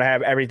gaming. They want to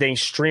have everything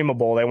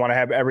streamable. They want to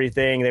have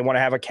everything. They want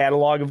to have a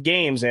catalog of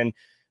games, and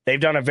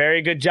they've done a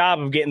very good job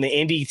of getting the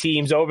indie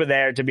teams over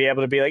there to be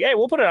able to be like, hey,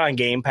 we'll put it on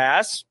Game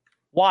Pass.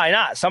 Why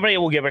not? Somebody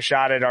will give a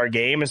shot at our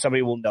game, and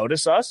somebody will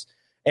notice us.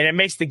 And it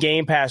makes the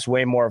Game Pass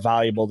way more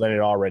valuable than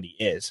it already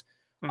is.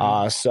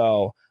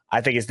 So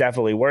I think it's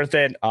definitely worth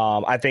it.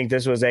 I think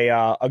this was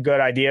a good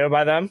idea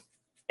by them.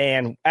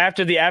 And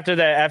after the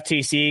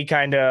FTC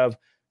kind of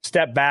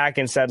stepped back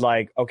and said,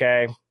 like,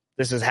 okay,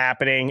 this is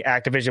happening.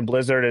 Activision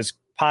Blizzard is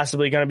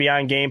possibly going to be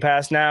on Game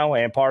Pass now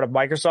and part of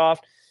Microsoft.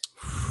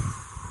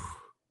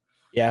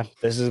 Yeah,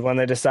 this is when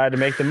they decide to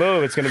make the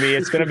move. It's going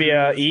to be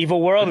a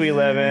evil world we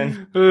live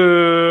in.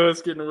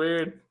 It's getting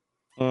weird.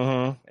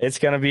 It's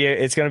gonna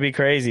be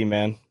crazy,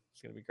 man.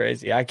 It's gonna be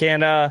crazy. I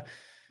can't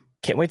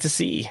wait to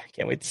see.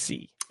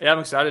 Yeah, I'm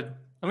excited.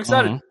 I'm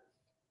excited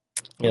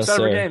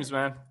for games,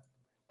 man.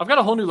 I've got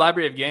a whole new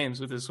library of games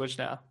with this Switch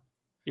now.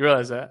 You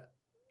realize that?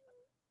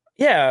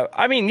 Yeah,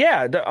 I mean,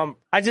 yeah.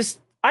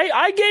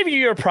 I gave you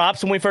your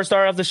props when we first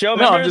started off the show.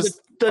 Remember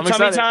the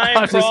tummy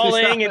time,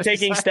 crawling and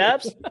taking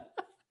steps.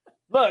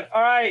 Look,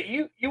 all right,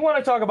 you want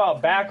to talk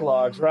about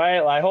backlogs,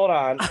 right? Like, hold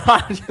on.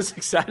 I'm just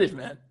excited,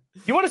 man.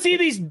 You want to see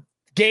these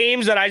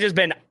games that I just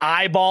been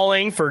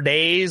eyeballing for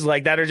days,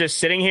 like that are just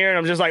sitting here, and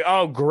I'm just like,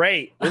 oh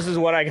great, this is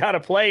what I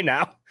gotta play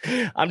now.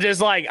 I'm just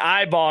like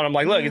eyeballing. I'm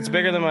like, look, it's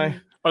bigger than my.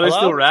 Are they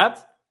still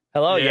wrapped?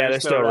 Hello, yeah, they're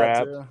still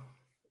wrapped.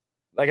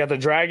 I got the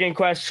Dragon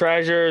Quest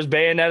Treasures,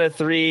 Bayonetta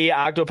 3,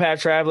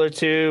 Octopath Traveler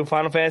 2,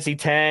 Final Fantasy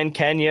 10,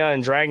 Kenya,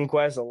 and Dragon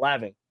Quest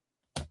 11.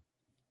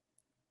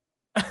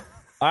 All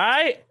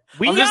right.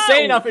 I'm just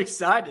saying I'm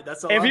excited.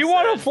 That's all. If you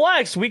want to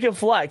flex, we can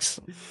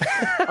flex.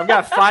 I've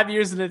got 5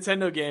 years of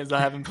Nintendo games I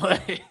haven't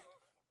played.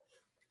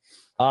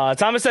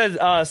 Thomas says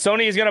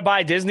Sony is going to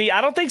buy Disney.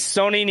 I don't think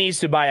Sony needs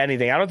to buy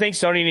anything. I don't think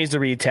Sony needs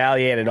to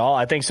retaliate at all.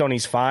 I think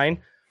Sony's fine.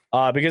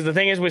 Because the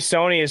thing is with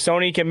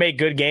Sony can make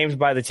good games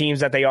by the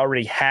teams that they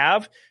already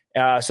have.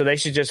 So they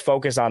should just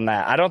focus on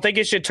that. I don't think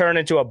it should turn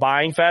into a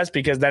buying fest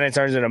because then it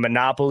turns into a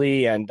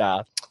monopoly. And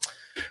I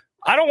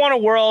don't want a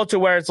world to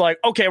where it's like,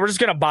 okay, we're just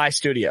going to buy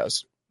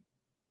studios.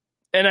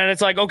 And then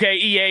it's like, okay,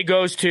 EA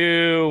goes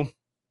to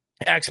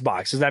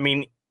Xbox. Does that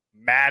mean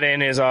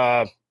Madden is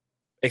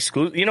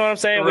exclusive? You know what I'm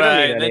saying?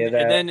 Right.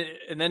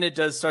 And then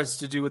it starts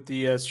to do with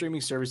the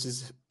streaming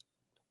services.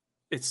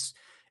 It's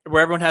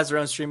where everyone has their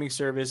own streaming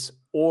service,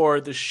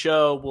 or the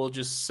show will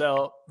just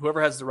sell whoever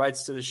has the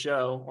rights to the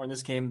show, or in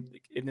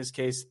this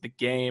case, the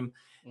game.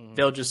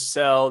 They'll just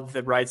sell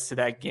the rights to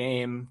that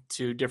game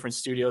to different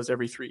studios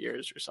every 3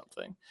 years or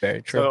something.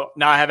 Very true. So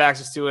now I have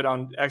access to it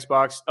on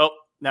Xbox. Oh,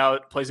 now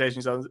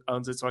PlayStation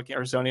owns it, so I can't,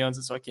 or Sony owns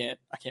it, so I can't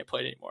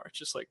play it anymore. It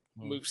just like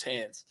moves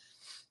hands.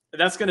 And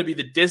that's going to be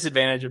the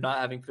disadvantage of not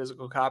having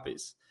physical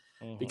copies,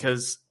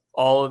 because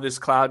all of this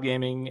cloud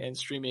gaming and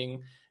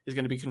streaming is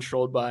going to be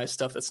controlled by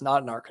stuff that's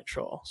not in our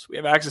control. So we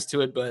have access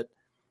to it, but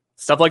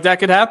stuff like that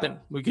could happen.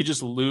 We could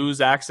just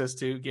lose access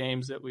to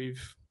games that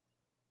we've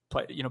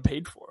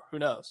paid for. Who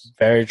knows?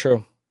 Very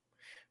true.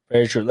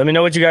 Very true. Let me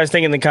know what you guys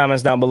think in the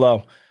comments down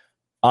below.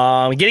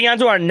 Getting on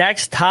to our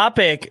next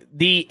topic,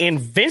 the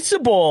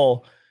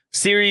Invincible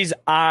series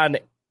on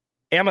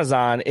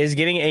Amazon is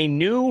getting a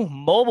new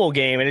mobile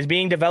game. It is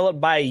being developed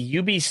by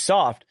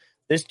Ubisoft.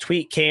 This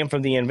tweet came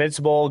from the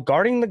Invincible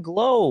Guarding the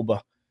Globe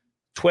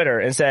Twitter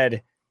and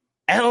said,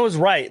 Alan was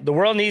right. The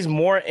world needs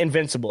more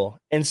Invincible,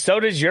 and so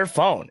does your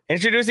phone.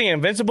 Introducing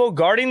Invincible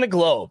Guarding the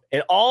Globe,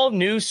 an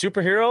all-new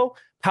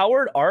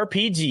superhero-powered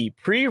RPG.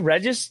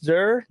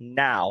 Pre-register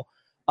now.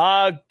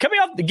 Coming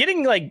off,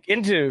 getting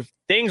into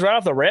things right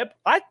off the rip,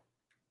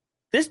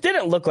 this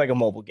didn't look like a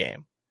mobile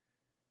game.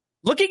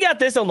 Looking at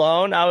this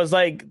alone, I was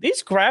like,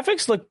 these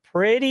graphics look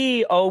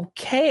pretty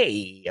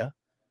okay.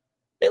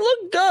 They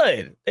look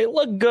good.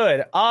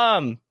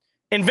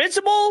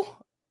 Invincible,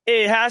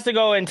 it has to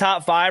go in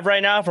top 5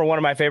 right now for one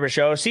of my favorite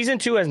shows. Season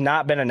 2 has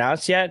not been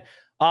announced yet,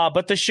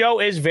 but the show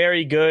is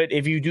very good.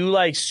 If you do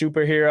like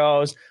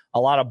superheroes, a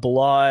lot of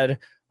blood,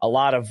 a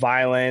lot of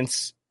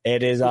violence, it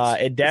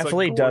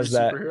definitely does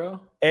that.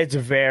 Superhero? It's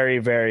very,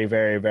 very,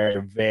 very, very,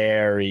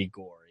 very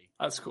gory.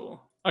 That's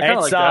cool. I kind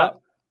of like that.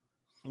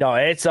 No,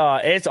 it's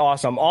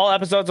awesome. All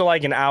episodes are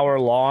like an hour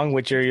long,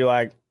 which you're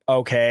like,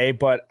 okay,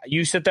 but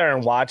you sit there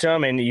and watch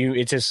them, and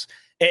it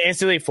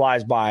instantly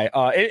flies by.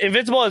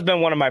 Invincible has been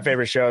one of my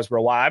favorite shows for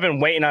a while. I've been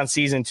waiting on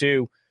season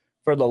 2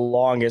 for the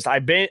longest. I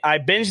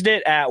binged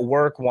it at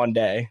work one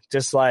day,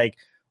 just like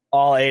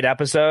all 8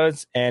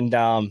 episodes, and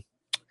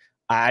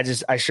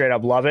I straight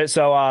up love it.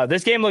 So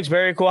this game looks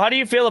very cool. How do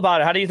you feel about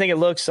it? How do you think it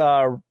looks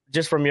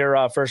just from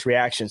your first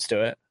reactions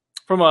to it?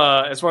 From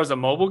as far as the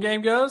mobile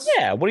game goes?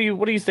 Yeah. What are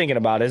you thinking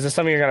about? Is this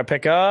something you're going to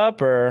pick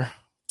up, or?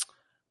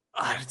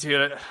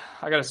 Dude,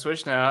 I got to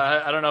switch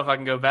now. I don't know if I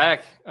can go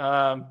back.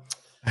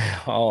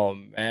 Oh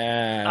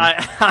man.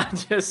 I'm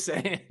just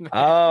saying. Man.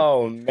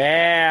 Oh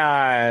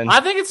man. I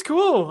think it's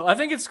cool. I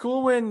think it's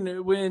cool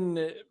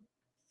when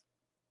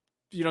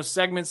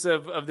segments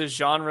of this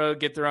genre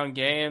get their own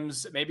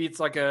games. Maybe it's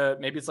like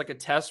a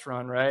test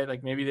run, right?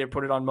 Like maybe they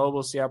put it on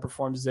mobile, see how it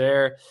performs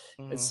there,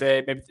 and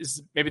say maybe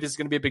this is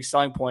going to be a big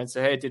selling point.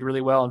 Say, hey, it did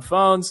really well on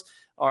phones,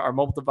 our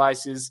mobile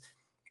devices.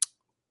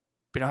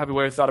 But have you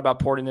ever thought about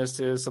porting this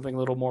to something a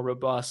little more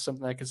robust,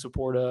 something that can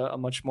support a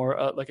much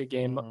more like a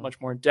game much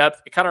more in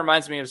depth? It kind of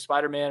reminds me of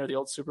Spider-Man or the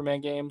old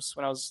Superman games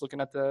when I was looking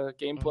at the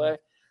gameplay.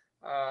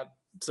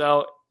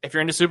 So if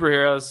you're into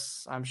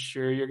superheroes, I'm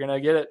sure you're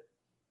gonna get it.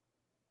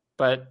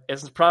 But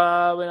it's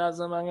probably not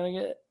something I'm going to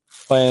get.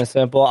 Plain and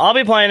simple. I'll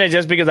be playing it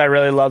just because I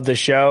really love the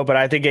show, but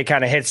I think it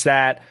kind of hits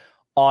that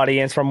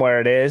audience from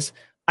where it is.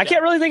 I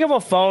can't really think of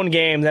a phone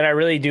game that I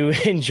really do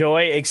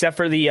enjoy, except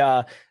for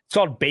it's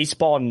called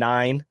Baseball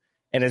 9,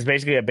 and it's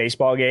basically a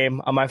baseball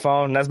game on my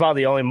phone. That's about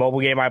the only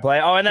mobile game I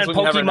play. Oh, and then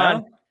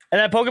Pokemon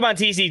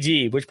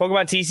TCG, which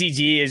Pokemon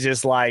TCG is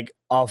just like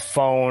a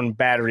phone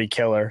battery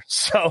killer.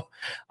 So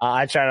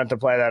I try not to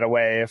play that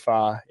away if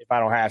I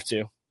don't have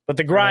to. But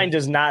the grind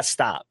does not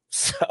stop.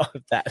 So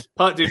that,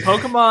 dude,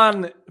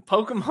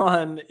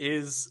 Pokemon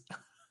is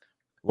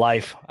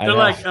life. They're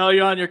like, oh,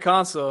 you're on your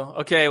console.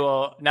 Okay,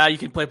 well, now you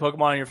can play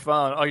Pokemon on your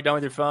phone. Oh, you're done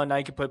with your phone. Now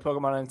you can play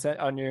Pokemon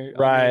on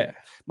your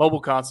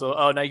mobile console.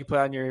 Oh, now you can play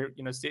on your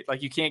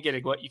like you can't get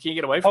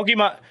away from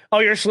Pokemon. Oh,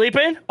 you're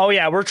sleeping? Oh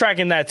yeah, we're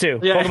tracking that too.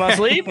 Yeah. Pokemon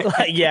sleep?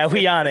 Yeah,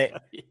 we on it.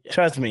 Yeah.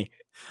 Trust me.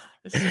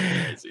 It's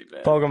crazy,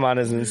 man. Pokemon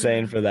is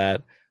insane for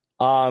that.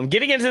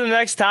 Getting into the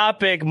next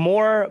topic,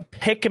 more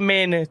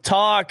Pikmin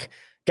talk.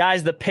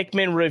 Guys, the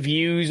Pikmin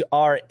reviews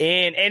are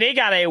in, and it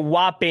got a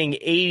whopping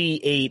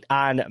 88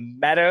 on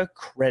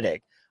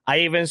Metacritic. I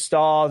even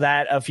saw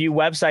that a few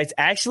websites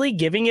actually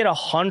giving it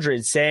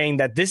 100, saying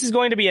that this is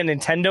going to be a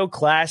Nintendo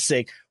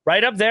classic,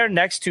 right up there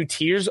next to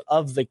Tears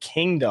of the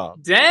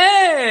Kingdom.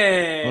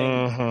 Dang!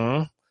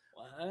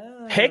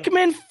 Wow.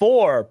 Pikmin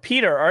 4,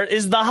 Peter,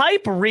 is the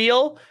hype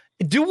real?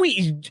 Do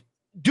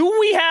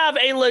we have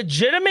a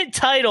legitimate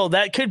title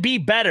that could be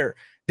better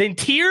than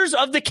Tears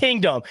of the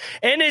Kingdom?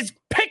 And is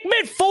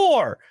Pikmin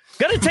 4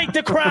 going to take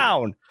the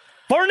crown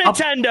for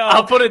Nintendo.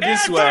 I'll put it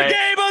this and way. For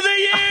Game of the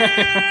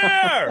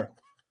Year.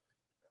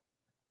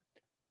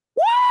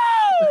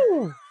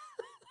 Woo!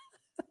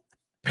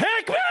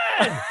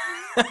 Pikmin!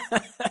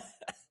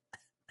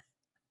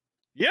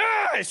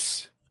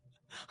 Yes!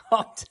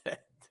 I'm dead.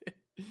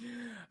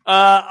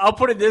 I'll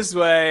put it this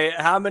way: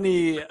 how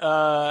many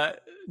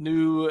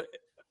new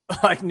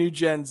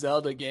gen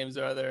Zelda games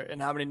are there,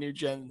 and how many new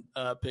gen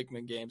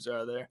Pikmin games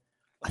are there?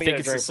 I think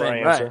it's the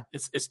same, right?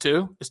 It's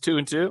two. It's 2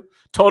 and 2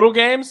 total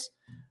games.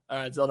 All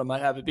right, Zelda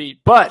might have it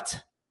beat,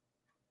 but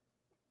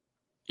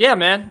yeah,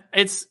 man,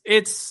 it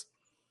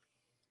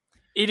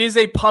is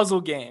a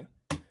puzzle game,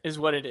 is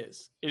what it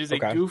is. It is a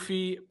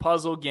goofy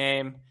puzzle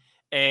game,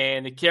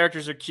 and the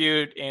characters are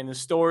cute, and the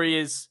story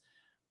is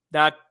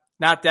not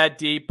that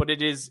deep, but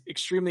it is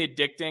extremely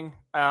addicting.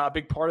 A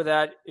big part of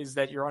that is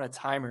that you're on a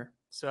timer,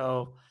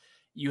 so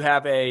you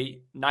have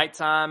a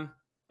daytime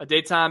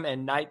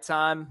and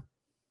nighttime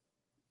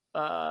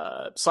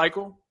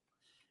cycle,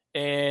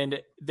 and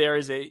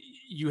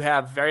you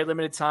have very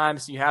limited time,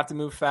 so you have to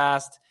move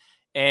fast,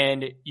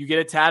 and you get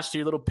attached to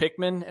your little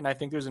Pikmin, and I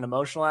think there's an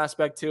emotional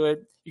aspect to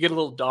it. You get a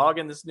little dog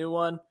in this new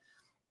one.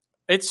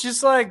 It's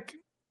just like,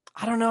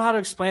 I don't know how to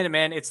explain it,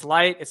 man. It's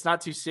light. It's not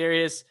too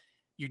serious.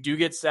 You do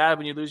get sad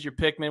when you lose your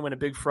Pikmin, when a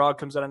big frog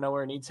comes out of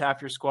nowhere and eats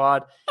half your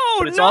squad.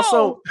 But it's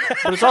also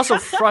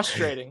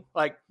frustrating,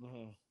 like,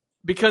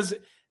 because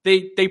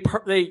they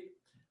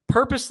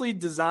purposely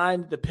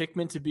designed the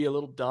Pikmin to be a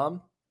little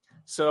dumb.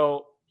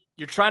 So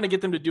you're trying to get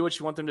them to do what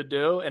you want them to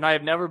do. And I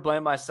have never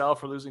blamed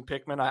myself for losing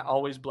Pikmin. I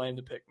always blame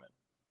the Pikmin.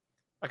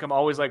 Like, I'm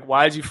always like,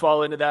 why did you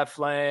fall into that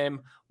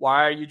flame?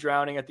 Why are you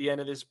drowning at the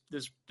end of this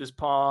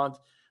pond?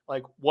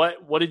 Like,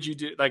 what did you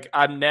do? Like,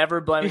 I'm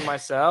never blaming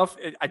myself.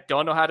 I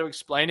don't know how to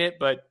explain it,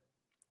 but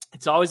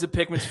it's always the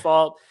Pikmin's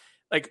fault.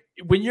 Like,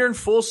 when you're in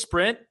full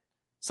sprint,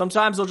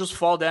 sometimes they'll just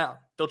fall down.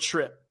 They'll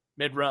trip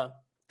mid-run.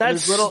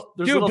 There's little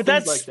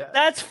things like that.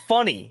 That's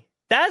funny.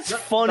 That's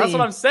funny. That's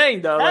what I'm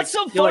saying, though. That's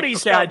some funny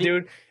stuff,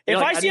 dude. If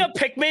I see a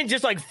Pikmin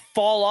just like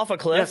fall off a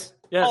cliff,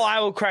 yes. I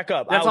will crack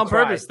up. That's on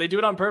purpose. They do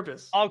it on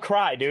purpose. I'll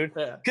cry, dude.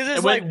 Because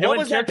it's like, what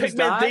was that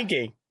Pikmin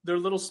thinking? Their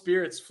little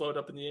spirits float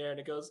up in the air, and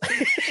it goes, and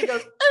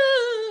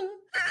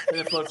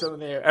it floats up in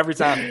the air every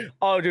time.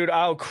 Oh, dude,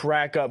 I'll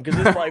crack up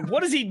because it's like,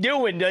 what is he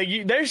doing?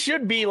 There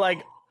should be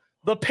like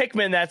the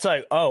Pikmin that's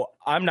like, oh,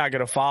 I'm not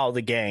gonna follow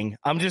the gang.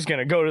 I'm just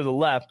gonna go to the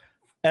left,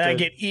 and I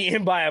get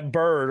eaten by a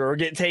bird or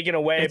get taken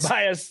away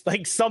by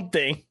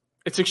something.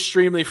 It's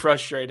extremely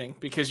frustrating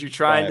because you're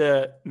trying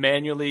to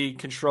manually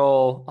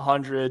control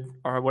 100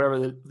 or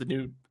whatever the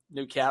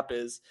new cap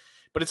is,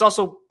 but it's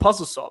also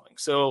puzzle solving.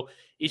 So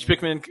each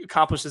Pikmin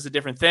accomplishes a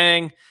different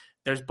thing.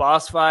 There's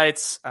boss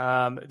fights.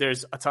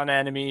 There's a ton of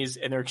enemies,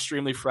 and they're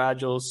extremely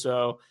fragile.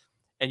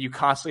 And you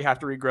constantly have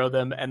to regrow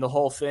them. And the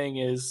whole thing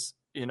is,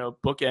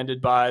 bookended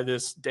by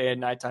this day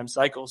and nighttime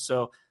cycle.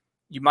 So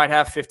you might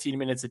have 15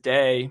 minutes a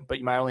day, but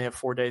you might only have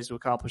 4 days to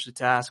accomplish the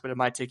task. But it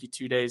might take you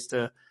 2 days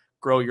to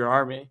grow your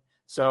army.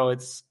 So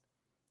it's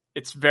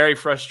very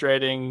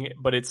frustrating,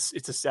 but it's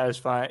a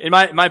satisfying. In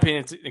my opinion,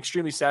 it's an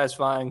extremely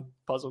satisfying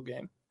puzzle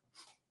game.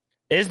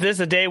 Is this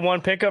a day one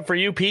pickup for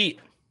you,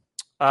 Pete?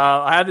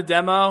 I have the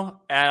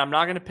demo, and I'm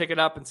not going to pick it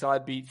up until I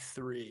beat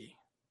 3.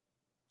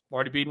 I've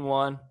already beaten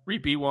 1,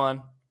 rebeat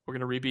 1. We're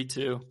going to rebeat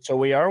 2. So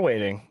we are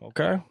waiting.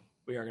 Okay.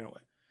 We are going to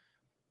wait.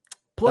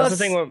 Plus,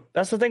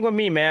 that's the thing with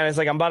me, man. It's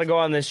like, I'm about to go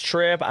on this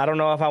trip. I don't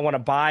know if I want to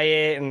buy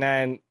it. And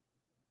then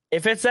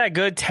if it's that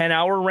good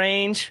 10-hour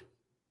range,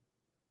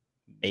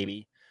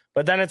 maybe.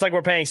 But then it's like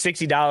we're paying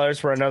 $60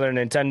 for another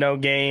Nintendo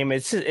game.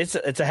 It's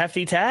a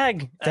hefty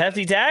tag. It's a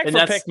hefty tag for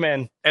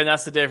Pikmin. And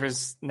that's the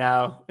difference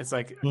now. It's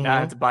like now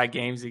I have to buy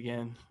games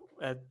again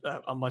at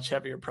a much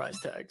heavier price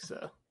tag.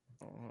 So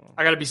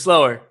I got to be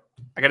slower.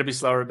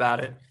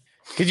 About it.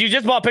 Because you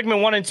just bought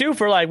Pikmin 1 and 2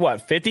 for like,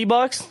 what,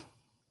 $50?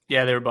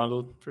 Yeah, they were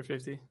bundled for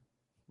 $50.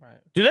 Right.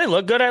 Do they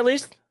look good at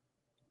least?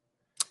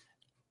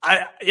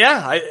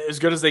 As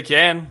good as they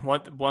can.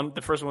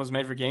 The first one was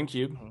made for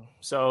GameCube,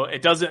 so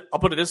it doesn't. I'll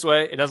put it this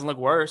way: it doesn't look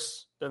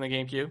worse than the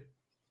GameCube.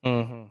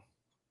 Mm-hmm.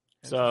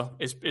 So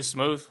it's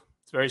smooth.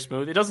 It's very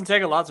smooth. It doesn't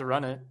take a lot to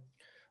run it.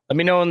 Let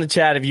me know in the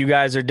chat if you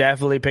guys are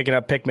definitely picking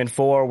up Pikmin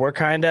 4.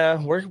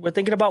 We're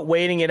thinking about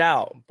waiting it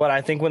out, but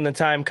I think when the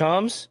time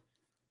comes,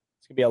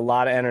 it's gonna be a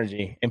lot of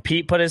energy. And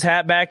Pete put his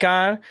hat back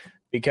on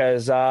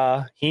because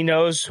he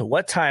knows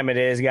what time it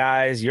is,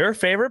 guys. Your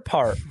favorite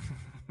part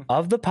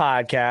of the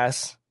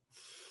podcast.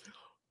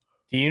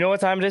 Do you know what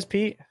time it is,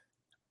 Pete?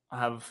 I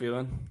have a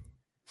feeling.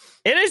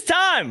 It is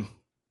time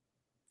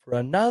for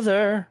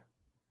another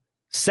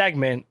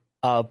segment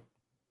of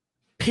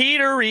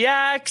Peter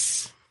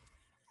Reacts,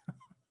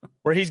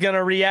 where he's going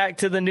to react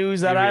to the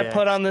news that I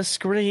put on the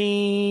screen.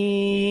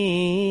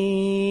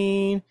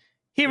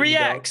 He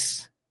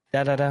reacts.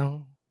 Da-da-da.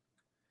 All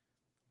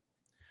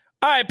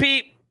right,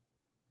 Pete.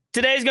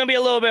 Today's going to be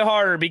a little bit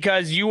harder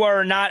because you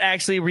are not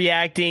actually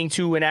reacting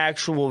to an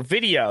actual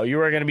video.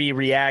 You are going to be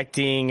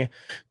reacting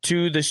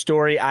to the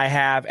story I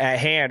have at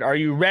hand. Are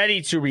you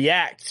ready to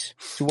react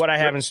to what I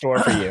have in store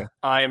for you?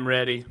 I am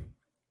ready.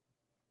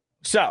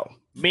 So,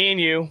 me and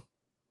you,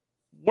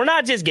 we're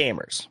not just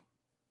gamers.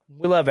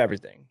 We love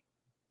everything.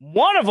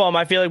 One of them,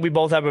 I feel like we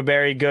both have a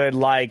very good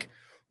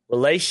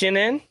relation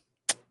in.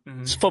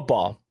 It's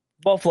football.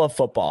 Both love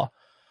football.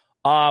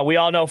 We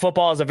all know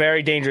football is a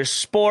very dangerous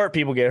sport.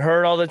 People get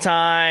hurt all the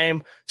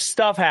time.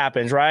 Stuff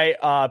happens, right?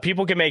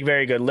 People can make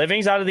very good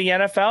livings out of the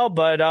NFL,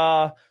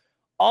 but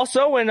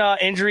also when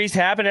injuries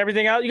happen,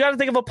 everything else, you got to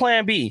think of a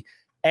plan B.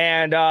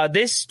 And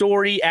this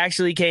story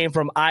actually came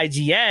from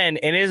IGN,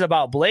 and it is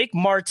about Blake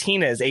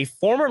Martinez, a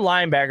former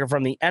linebacker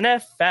from the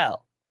NFL.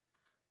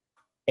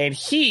 And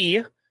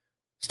he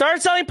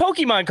started selling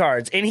Pokemon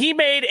cards, and he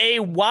made a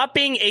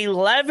whopping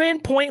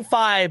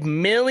 $11.5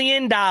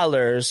 million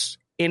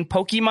in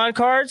Pokemon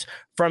cards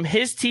from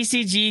his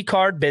TCG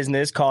card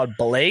business called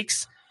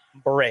Blake's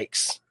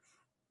Breaks.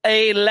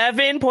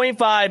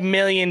 $11.5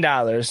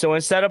 million. So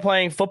instead of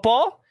playing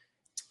football,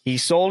 he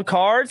sold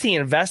cards, he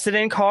invested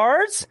in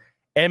cards,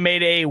 and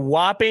made a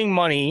whopping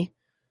money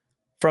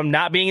from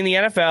not being in the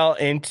NFL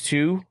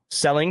into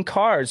selling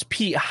cards.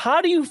 Pete,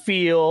 how do you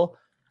feel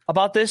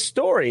about this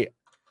story?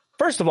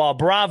 First of all,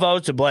 bravo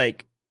to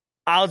Blake.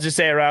 I'll just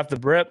say it right off the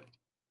rip.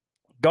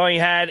 Going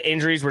ahead,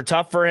 injuries were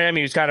tough for him.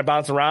 He was kind of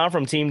bouncing around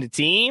from team to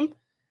team.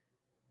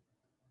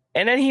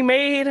 And then he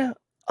made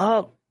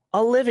a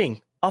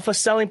living off of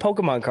selling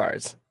Pokemon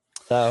cards.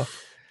 So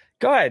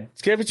go ahead.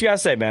 Give what you got to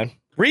say, man.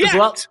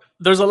 React.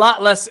 There's a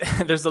lot less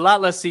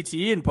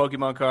CTE in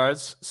Pokemon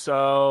cards,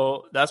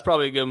 so that's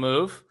probably a good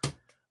move.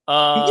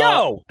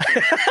 Yo!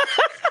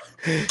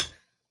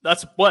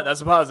 That's a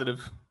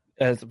positive.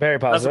 That's very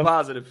positive. That's a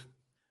positive.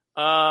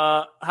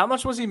 How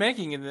much was he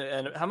making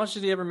how much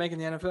did he ever make in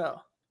the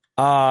NFL?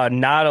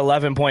 Not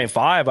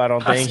 11.5, I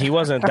don't think. He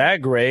wasn't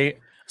that great.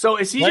 So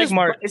is he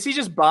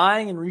just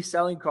buying and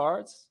reselling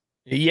cards?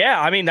 Yeah,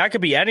 I mean, that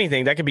could be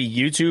anything. That could be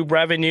YouTube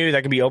revenue.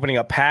 That could be opening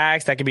up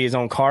packs. That could be his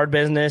own card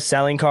business,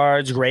 selling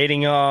cards,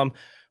 grading them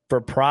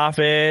for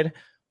profit,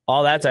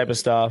 all that type of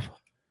stuff.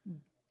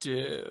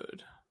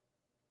 Dude.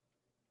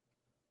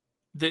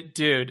 Oh,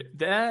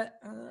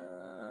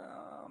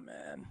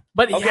 man.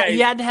 But okay,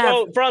 he had to have...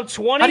 So from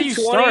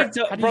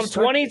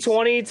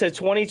 2020 to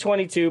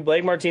 2022,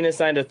 Blake Martinez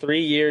signed a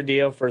 3-year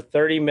deal for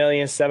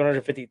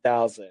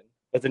 $30,750,000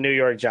 with the New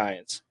York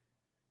Giants.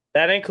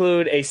 That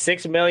include a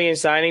 $6 million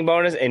signing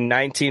bonus and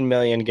 $19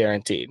 million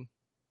guaranteed.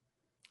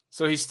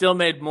 So he still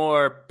made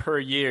more per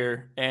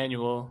year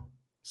annual.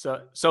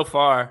 So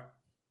far,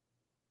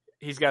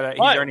 he's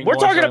earning more.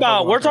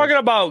 We're talking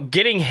about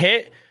getting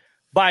hit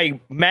by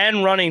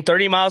men running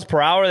 30 miles per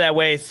hour that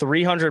weigh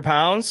 300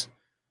 pounds,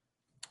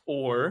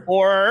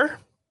 or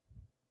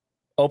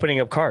opening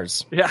up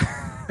cars. Yeah.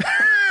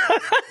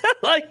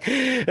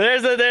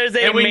 there's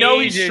a and we know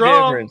he's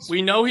strong. Difference.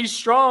 We know he's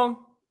strong.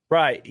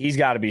 Right, he's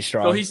got to be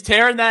strong. So he's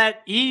tearing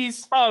that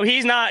ease. Oh,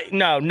 he's not.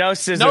 No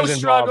scissors no involved.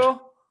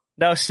 Struggle.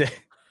 No,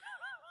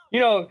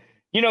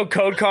 you know,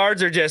 code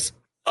cards are just.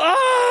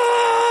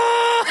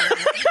 I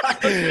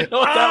don't know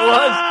what that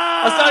was.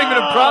 That's not even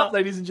a prop,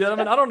 ladies and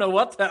gentlemen. I don't know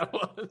what that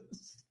was.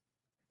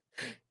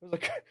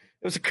 It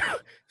was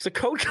a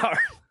code card.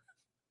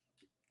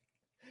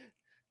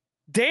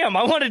 Damn,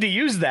 I wanted to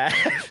use that.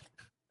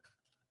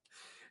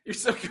 You're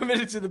so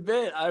committed to the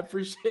bit. I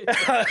appreciate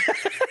that.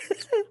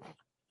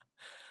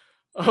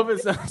 I hope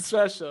it sounds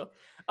special.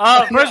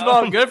 First of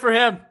all, good for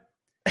him.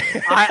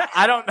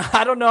 I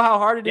don't know how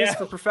hard it is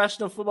for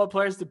professional football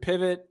players to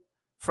pivot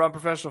from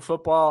professional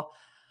football.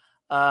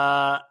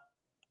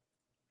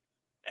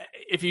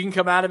 If you can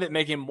come out of it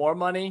making more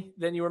money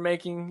than you were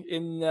making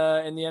in the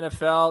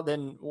NFL,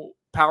 then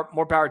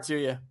more power to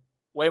you.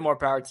 Way more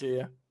power to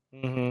you.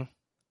 Mm-hmm.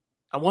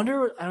 I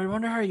wonder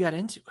how you got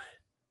into it.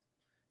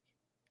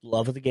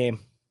 Love of the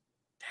game.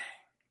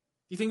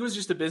 You think it was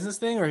just a business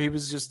thing, or he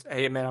was just,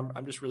 hey man,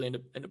 I'm just really into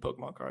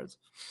Pokemon cards?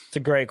 It's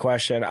a great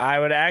question. I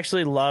would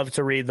actually love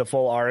to read the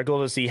full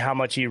article to see how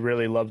much he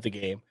really loved the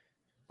game,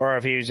 or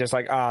if he was just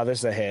like, this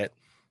is a hit.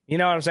 You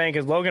know what I'm saying?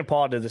 Because Logan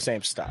Paul did the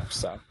same stuff.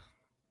 So,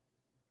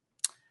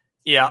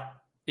 yeah.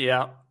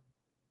 I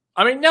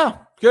mean, no,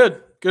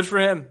 good for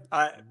him.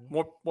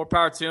 More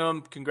power to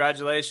him.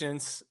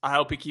 Congratulations. I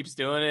hope he keeps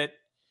doing it.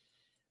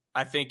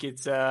 I think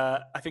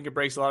it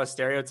breaks a lot of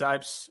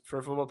stereotypes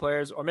for football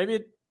players, or maybe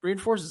it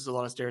reinforces a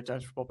lot of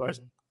stereotypes for football players.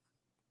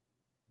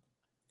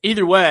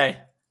 Either way,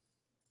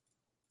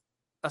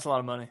 that's a lot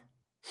of money.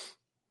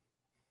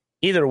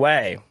 Either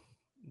way,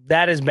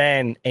 that has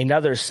been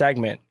another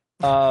segment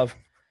of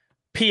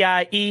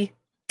PIETERREACTS.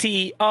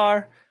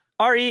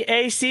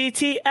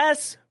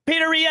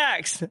 Peter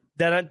Reacts.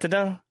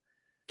 Da-da-da-da.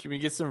 Can we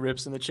get some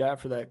rips in the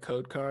chat for that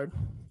code card?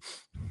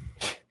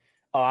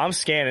 Oh, I'm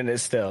scanning it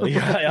still.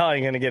 Y'all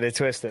ain't going to get it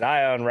twisted.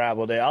 I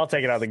unraveled it. I'll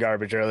take it out of the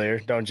garbage earlier.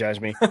 Don't judge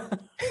me.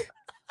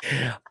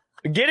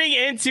 Getting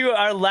into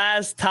our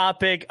last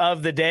topic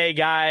of the day,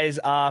 guys.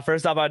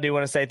 First off, I do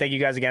want to say thank you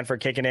guys again for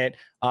kicking it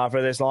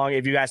for this long.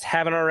 If you guys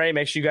haven't already,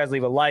 make sure you guys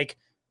leave a like,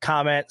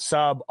 comment,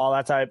 sub, all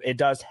that type. It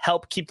does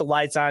help keep the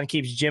lights on,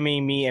 keeps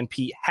Jimmy, me, and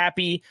Pete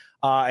happy,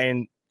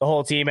 and The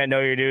whole team at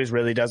Know Your News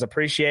really does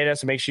appreciate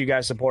us. So make sure you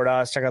guys support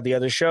us. Check out the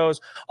other shows,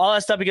 all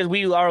that stuff, because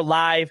we are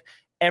live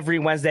every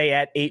Wednesday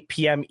at 8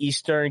 p.m.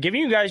 Eastern,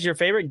 giving you guys your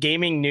favorite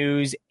gaming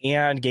news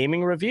and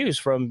gaming reviews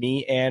from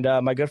me and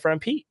my good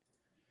friend Pete.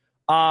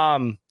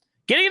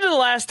 Getting into the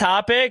last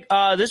topic,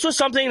 this was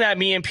something that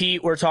me and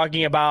Pete were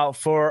talking about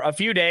for a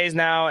few days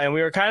now, and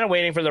we were kind of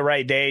waiting for the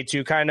right day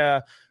to kind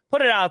of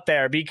put it out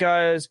there,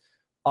 because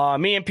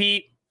me and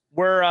Pete,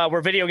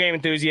 we're video game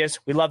enthusiasts.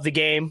 We love the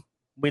game.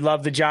 We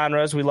love the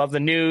genres. We love the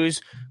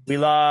news. We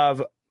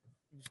love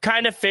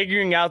kind of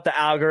figuring out the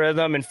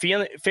algorithm and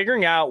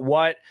figuring out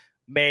what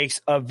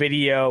makes a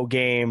video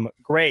game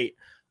great.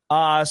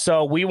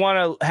 So we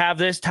want to have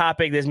this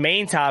topic, this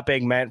main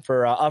topic, meant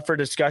for up for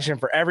discussion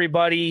for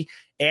everybody,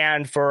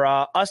 and for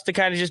us to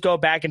kind of just go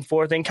back and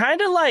forth and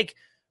kind of like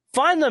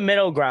find the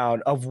middle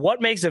ground of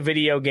what makes a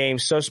video game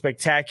so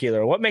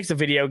spectacular, what makes a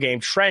video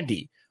game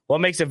trendy, what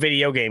makes a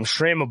video game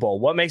streamable,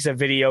 what makes a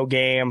video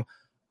game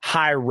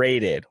high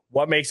rated,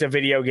 what makes a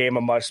video game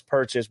a must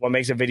purchase, what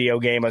makes a video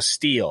game a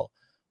steal,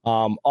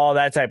 all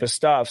that type of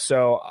stuff.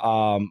 So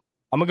I'm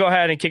gonna go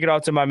ahead and kick it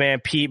off to my man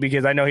Pete,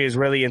 because I know he is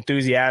really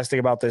enthusiastic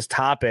about this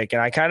topic,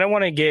 and I kind of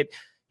want to get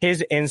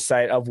his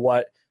insight of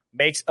what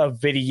makes a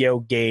video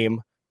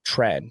game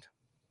trend.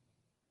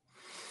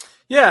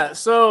 Yeah,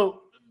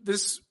 so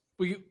this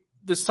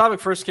topic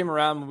first came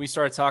around when we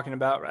started talking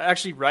about,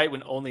 actually right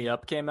when Only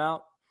Up came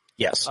out.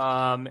 Yes.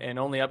 And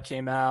Only Up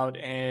came out,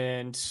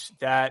 and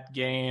that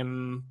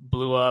game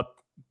blew up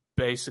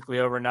basically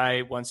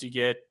overnight. Once you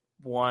get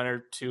one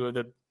or two of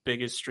the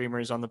biggest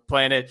streamers on the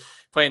planet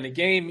playing the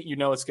game, you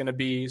know it's going to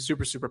be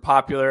super, super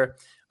popular.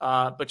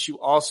 But you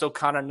also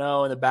kind of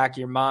know in the back of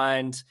your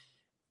mind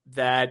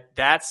that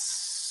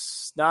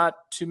that's not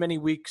too many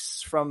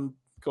weeks from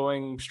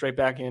going straight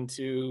back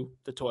into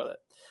the toilet.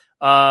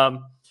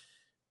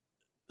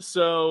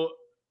 So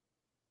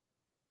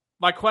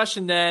my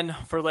question then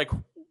for like,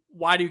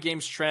 why do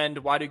games trend?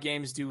 Why do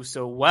games do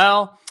so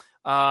well?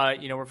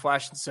 We're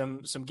flashing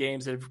some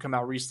games that have come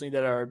out recently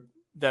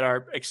that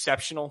are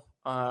exceptional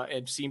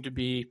and seem to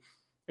be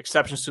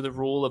exceptions to the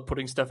rule of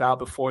putting stuff out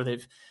before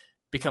they've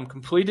become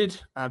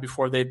completed,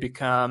 before they've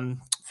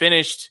become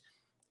finished,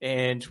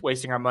 and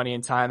wasting our money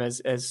and time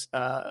as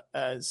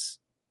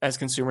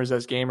consumers,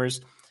 as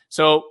gamers.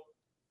 So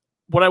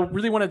what I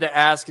really wanted to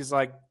ask is,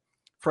 like,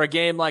 for a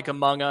game like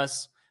Among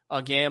Us,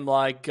 a game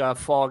like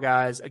Fall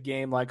Guys, a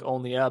game like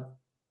Only Up,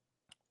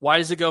 why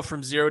does it go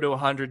from 0 to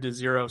 100 to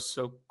 0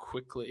 so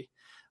quickly?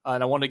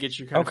 And I want to get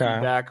your kind of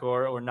feedback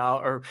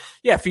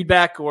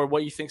feedback or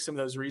what you think some of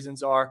those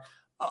reasons are.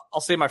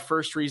 I'll say my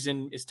first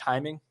reason is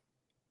timing.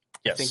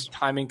 Yes. I think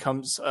timing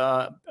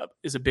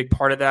is a big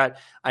part of that.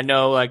 I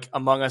know, like,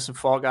 Among Us and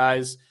Fall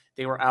Guys,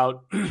 they were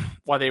out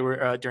while they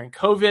were during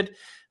COVID.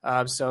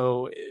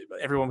 So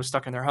everyone was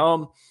stuck in their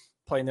home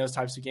playing those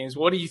types of games.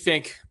 What do you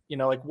think?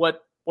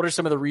 What are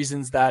some of the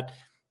reasons that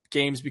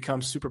games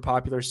become super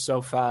popular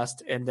so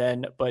fast? And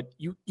then, but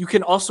you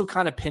can also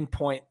kind of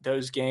pinpoint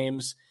those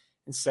games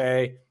and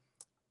say,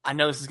 I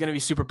know this is going to be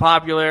super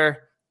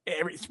popular.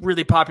 It's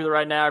really popular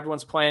right now.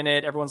 Everyone's playing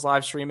it. Everyone's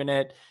live streaming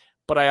it.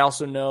 But I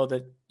also know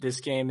that this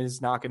game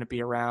is not going to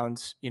be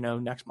around,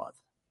 next month.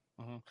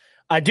 Mm-hmm.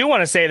 I do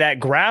want to say that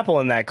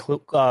grapple in that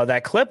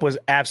clip was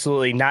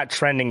absolutely not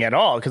trending at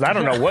all, because I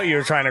don't know what you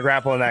were trying to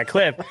grapple in that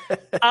clip.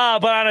 But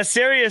on a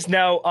serious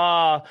note,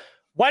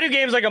 why do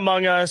games like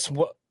Among Us,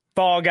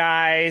 Fall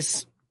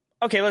Guys,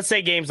 okay, let's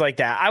say games like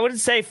that. I wouldn't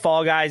say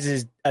Fall Guys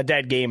is a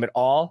dead game at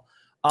all.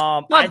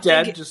 Not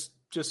dead,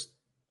 just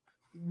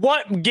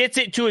what gets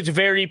it to its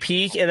very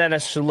peak and then a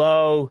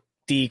slow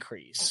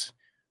decrease,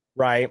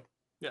 right?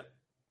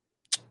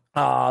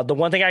 The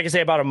one thing I can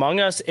say about Among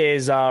Us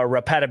is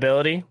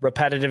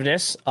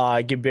repetitiveness.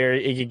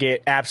 It could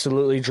get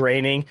absolutely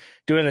draining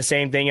doing the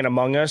same thing in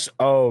Among Us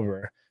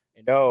over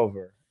and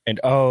over and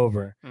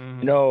over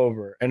and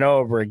over and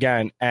over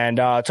again. And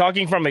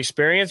talking from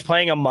experience,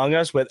 playing Among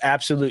Us with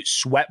absolute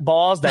sweat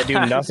balls that do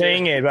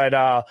nothing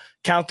but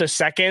count the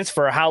seconds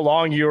for how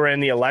long you were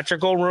in the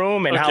electrical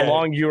room and how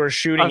long you were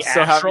shooting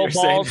astral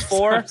balls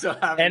for.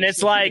 And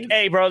it's like,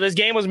 hey, bro, this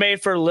game was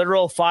made for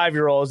literal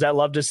 5-year-olds that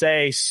love to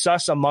say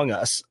sus Among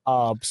Us.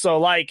 So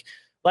like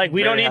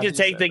we don't need to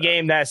take the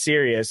game that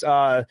serious.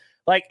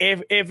 Like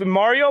if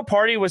Mario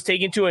Party was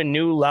taken to a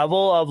new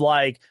level of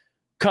like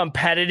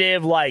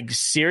competitive, like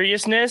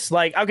seriousness,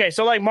 like, okay,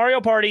 so like Mario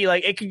Party,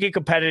 like it could get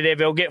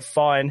competitive, it'll get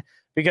fun,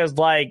 because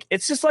like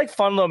it's just like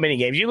fun little mini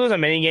games. You lose a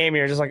mini game,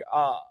 you're just like,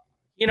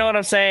 you know what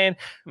I'm saying?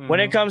 When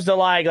it comes to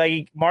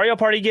like Mario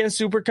Party getting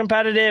super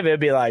competitive,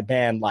 it'd be like,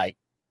 man, like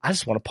I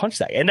just want to punch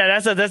that, and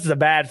that's the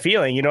bad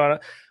feeling, you know.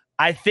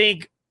 I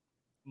think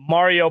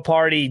Mario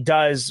Party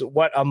does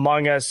what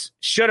Among Us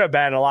should have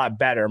been a lot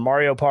better.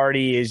 Mario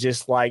Party is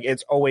just like,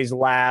 it's always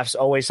laughs,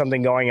 always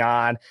something going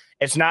on.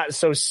 It's not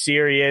so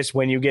serious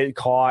when you get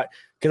caught,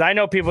 because I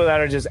know people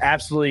that are just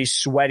absolutely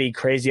sweaty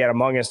crazy at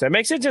Among Us. That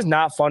makes it just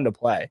not fun to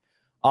play.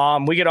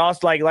 We could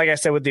also, like I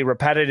said, with the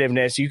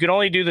repetitiveness, you can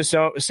only do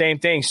the same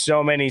thing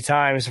so many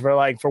times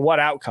for what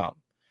outcome?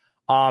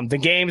 The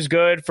game's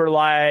good for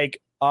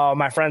like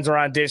my friends are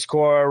on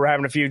Discord, we're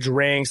having a few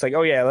drinks, like,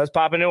 oh yeah, let's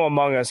pop into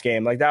Among Us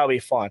game. Like that'll be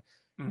fun.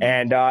 Mm-hmm.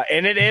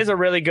 And it is a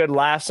really good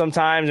laugh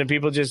sometimes, and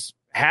people just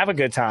have a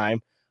good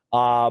time.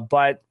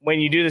 But when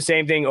you do the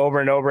same thing over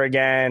and over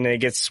again and it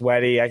gets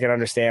sweaty, I can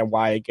understand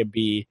why it could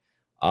be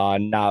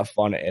not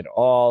fun at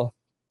all.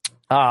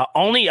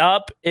 Only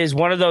Up is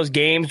one of those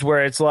games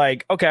where it's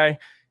like, okay,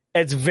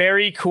 it's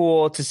very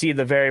cool to see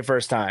the very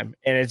first time,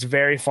 and it's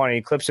very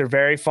funny. Clips are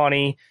very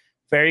funny,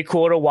 very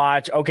cool to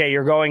watch. Okay,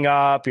 you're going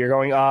up,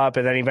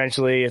 and then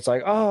eventually it's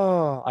like,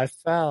 oh, I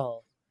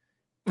fell.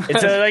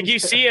 It's like you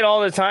see it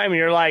all the time, and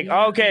you're like,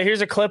 oh, okay,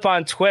 here's a clip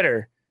on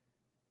Twitter.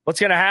 What's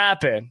going to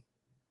happen?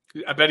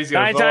 I bet he's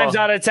going to fall. 9 times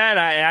out of 10,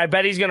 I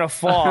bet he's going to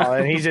fall,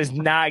 and he's just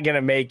not going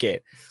to make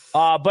it.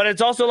 But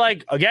it's also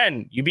like,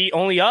 again, you beat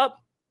Only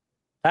Up,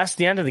 that's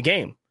the end of the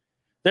game.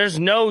 There's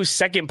no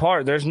second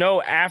part. There's no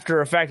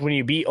after effect when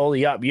you beat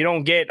Only Up. You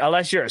don't get,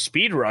 unless you're a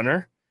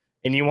speedrunner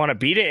and you want to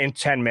beat it in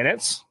 10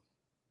 minutes,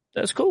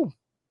 that's cool.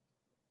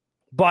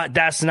 But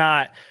that's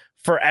not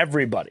for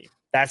everybody.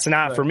 That's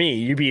not for me.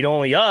 You beat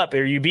Only Up,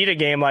 or you beat a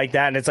game like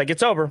that, and it's like,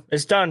 it's over.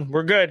 It's done.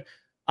 We're good.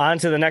 On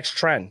to the next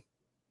trend.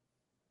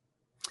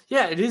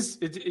 Yeah, it is.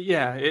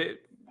 The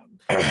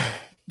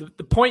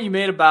point you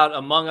made about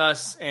Among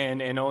Us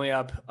and Only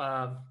Up.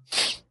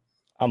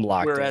 I'm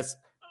locked in.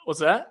 What's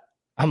that?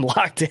 I'm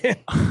locked in.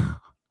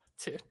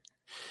 Dude.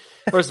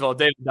 First of all,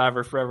 Dave the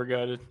Diver, forever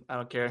good. I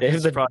don't care.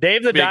 Dave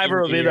the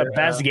Diver will be the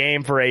best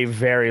game for a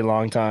very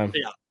long time.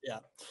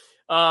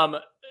 Yeah.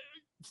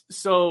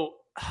 So,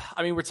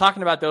 I mean, we're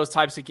talking about those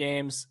types of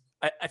games.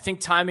 I think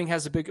timing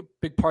has a big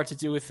part to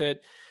do with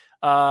it.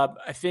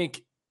 I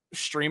think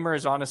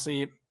streamers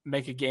honestly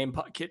make a game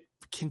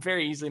can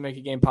very easily make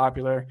a game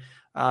popular.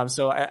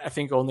 So I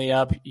think Only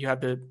Up, you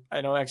have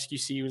I know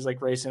XQC was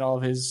like racing all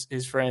of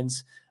his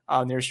friends.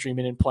 They're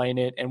streaming and playing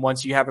it. And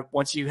once you have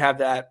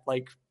that,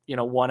 like,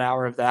 1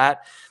 hour of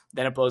that,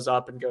 then it blows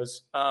up and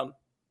goes,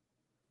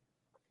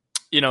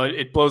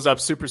 it blows up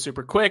super,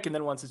 super quick. And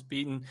then once it's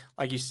beaten,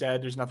 like you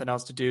said, there's nothing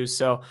else to do.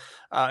 So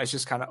it's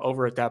just kind of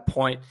over at that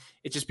point.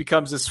 It just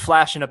becomes this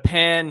flash in a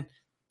pan.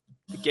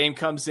 The game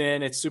comes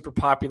in, it's super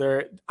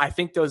popular. I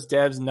think those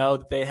devs know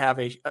that they have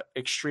a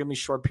extremely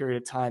short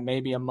period of time,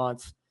 maybe a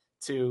month,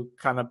 to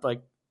kind of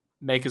like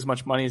make as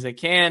much money as they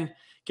can,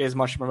 get as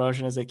much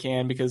promotion as they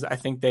can, because I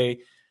think they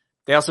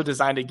also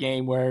designed a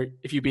game where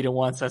if you beat it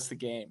once, that's the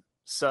game.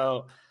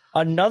 So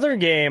another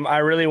game I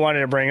really wanted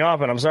to bring up,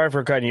 and I'm sorry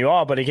for cutting you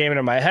off, but it came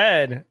into my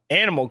head,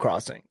 Animal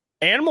Crossing.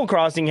 Animal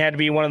Crossing had to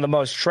be one of the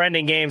most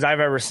trending games I've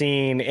ever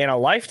seen in a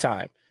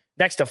lifetime.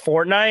 Next to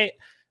Fortnite.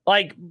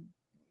 Like,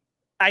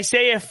 I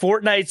say if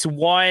Fortnite's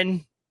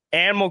 1,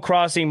 Animal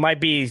Crossing might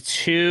be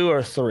 2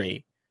 or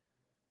 3.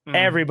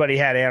 Everybody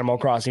had Animal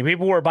Crossing.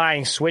 People were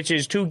buying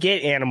Switches to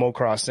get Animal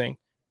Crossing.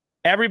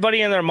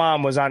 Everybody and their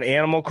mom was on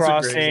Animal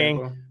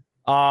Crossing.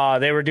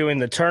 They were doing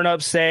the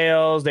turnip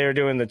sales. They were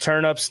doing the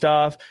turnip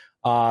stuff.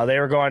 They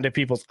were going to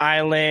people's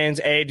islands.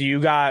 Hey, do you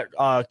got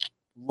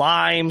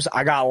limes?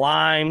 I got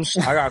limes.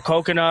 I got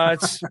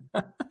coconuts.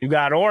 You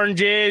got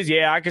oranges?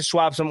 Yeah, I could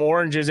swap some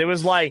oranges. It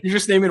was like, you're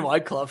just naming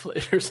White Claw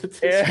flavors.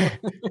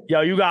 Yo,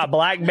 you got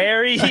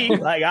blackberry?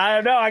 Like, I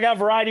don't know. I got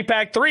variety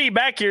pack 3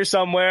 back here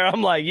somewhere.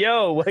 I'm like,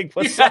 yo, like,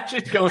 what's up?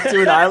 Just going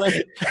to an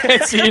island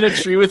and seeing a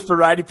tree with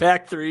variety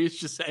pack 3 is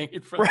just hanging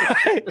from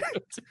right.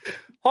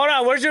 Hold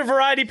on, where's your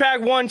variety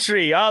pack 1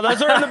 tree? Oh,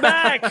 those are in the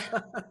back.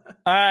 All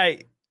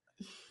right.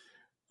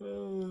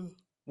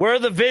 Where are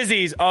the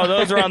Vizzies? Oh,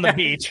 those are on the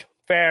beach.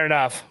 Fair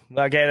enough.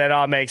 Okay, that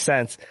all makes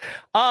sense.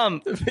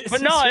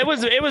 But no, it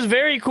was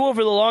very cool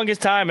for the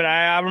longest time, and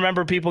I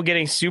remember people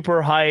getting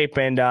super hype,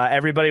 and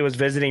everybody was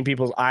visiting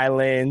people's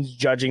islands,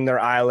 judging their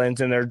islands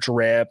and their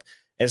drip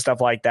and stuff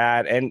like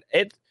that. And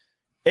it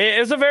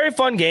was a very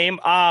fun game.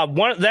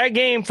 That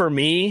game for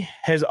me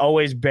has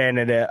always been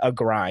a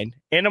grind.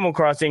 Animal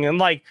Crossing, and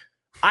like,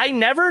 I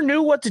never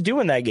knew what to do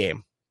in that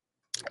game.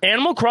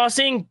 Animal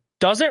Crossing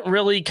doesn't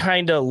really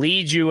kind of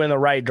lead you in the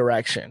right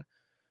direction.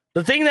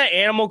 The thing that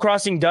Animal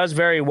Crossing does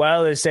very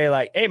well is say,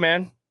 like, hey,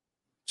 man,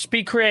 just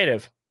be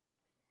creative.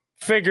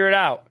 Figure it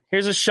out.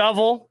 Here's a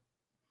shovel.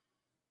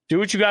 Do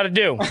what you got to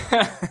do.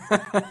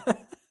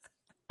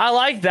 I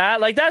like that.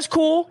 Like, that's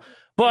cool.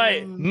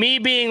 But me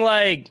being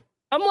like,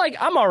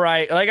 I'm all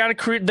right. Like, on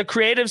the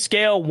creative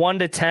scale, 1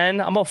 to 10,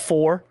 I'm a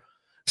 4.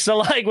 So,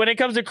 like, when it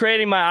comes to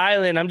creating my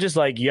island, I'm just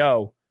like,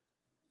 yo,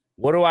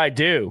 what do I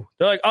do?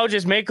 They're like, oh,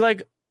 just make,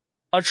 like,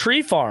 a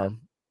tree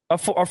farm, a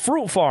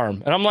fruit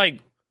farm. And I'm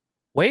like,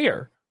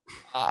 where?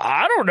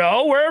 I don't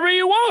know, wherever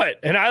you want.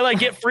 And I like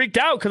get freaked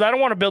out because I don't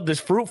want to build this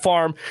fruit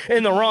farm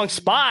in the wrong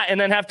spot and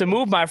then have to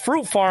move my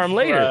fruit farm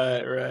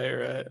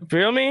later. Right.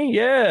 Feel me?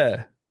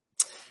 Yeah.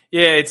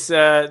 Yeah, it's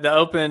the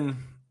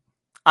open.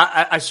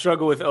 I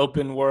struggle with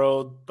open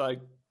world.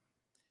 Like,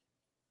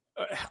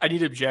 I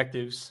need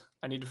objectives.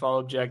 I need to follow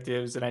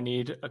objectives, and I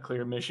need a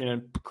clear mission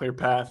and clear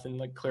path and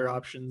like clear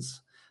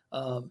options.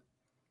 But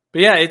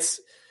yeah,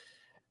 it's.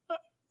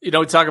 We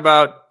talk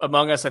about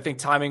Among Us. I think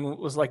timing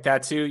was like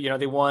that too.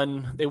 They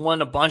won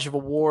a bunch of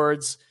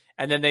awards,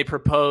 and then they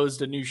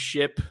proposed a new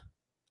ship,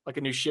 like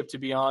a new ship to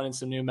be on and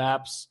some new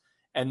maps,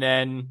 and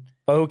then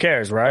But who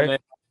cares, right?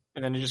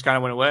 and then it just kind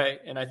of went away.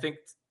 And I think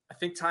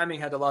timing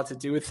had a lot to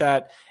do with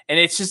that. And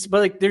it's just, but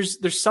like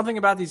there's something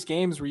about these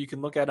games where you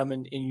can look at them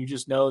and you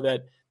just know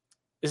that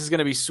this is going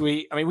to be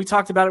sweet. I mean, we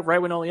talked about it right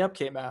when Only Up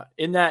came out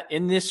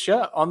on this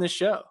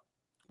show,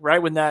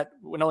 right when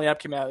Only Up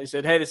came out, they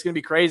said, hey, this is going to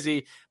be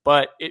crazy,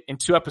 but in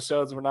 2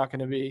 episodes, we're not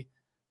going to be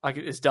like,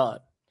 it's done.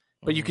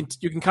 But you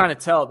can kind of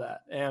tell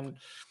that. And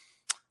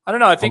I don't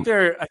know. I think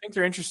they're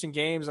interesting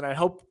games, and I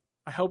hope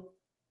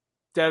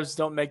devs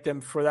don't make them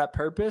for that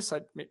purpose.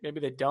 Maybe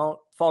they don't.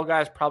 Fall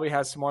Guys probably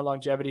has some more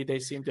longevity. They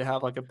seem to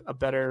have like a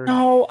better.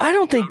 No, I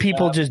don't think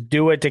people just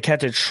do it to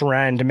catch a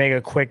trend to make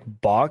a quick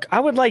buck. I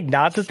would like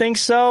not to think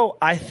so.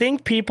 I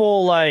think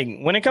people like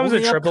when it comes to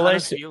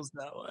AAA, feels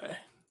that way.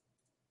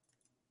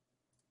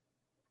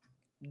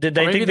 Did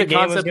they think the game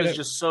concept was is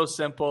just so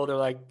simple? They're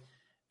like,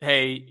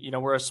 hey,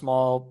 we're a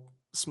small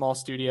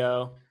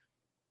studio.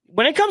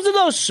 When it comes to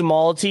those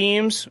small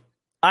teams,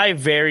 I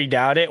very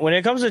doubt it. When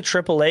it comes to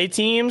AAA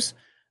teams,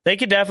 they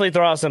could definitely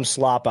throw out some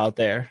slop out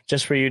there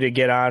just for you to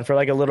get on for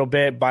like a little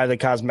bit, buy the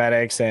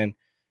cosmetics, and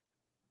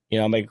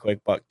make a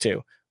quick buck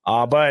too.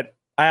 But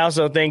I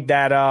also think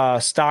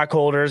that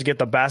stockholders get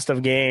the best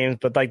of games,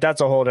 but like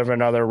that's a whole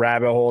different other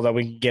rabbit hole that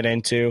we can get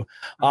into.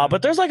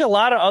 But there's like a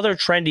lot of other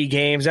trendy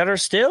games that are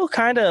still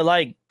kind of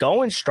like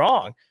going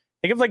strong.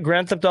 Think of like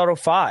Grand Theft Auto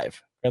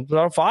 5. Grand Theft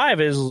Auto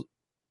 5 is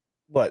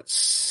what,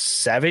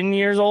 7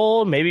 years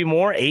old, maybe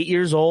more, 8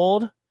 years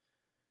old.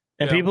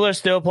 And people are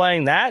still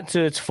playing that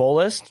to its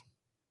fullest.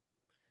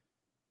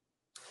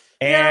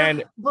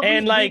 And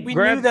we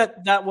knew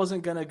that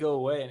wasn't going to go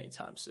away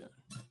anytime soon.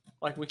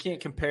 Like, we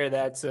can't compare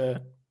that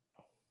to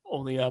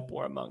Only Up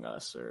or Among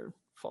Us or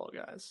Fall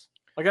Guys.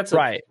 Like, that's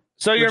right.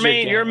 So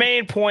your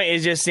main point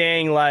is just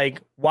saying,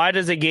 like, why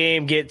does a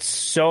game get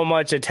so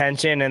much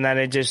attention and then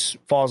it just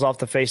falls off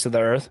the face of the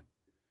earth?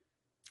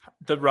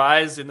 The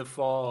rise and the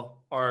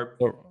fall are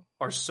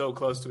so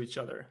close to each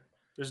other.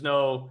 There's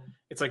no,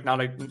 it's like not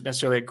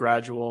necessarily a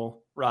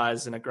gradual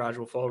rise and a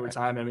gradual fall over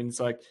time. I mean, it's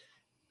like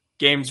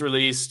games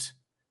released,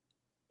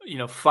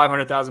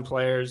 500,000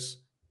 players,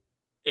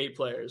 8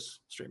 players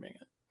streaming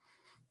it.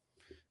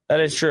 That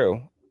is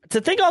true.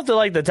 To think off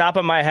the top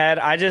of my head,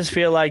 I just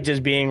feel like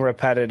just being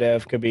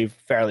repetitive could be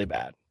fairly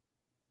bad.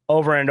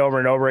 Over and over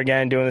and over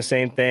again, doing the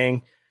same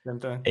thing.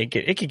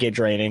 It could get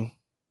draining.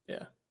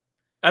 Yeah.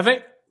 I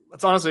think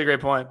that's honestly a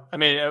great point. I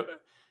mean,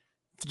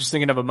 just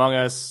thinking of Among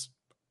Us,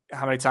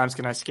 how many times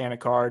can I scan a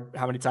card?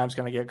 How many times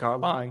can I get caught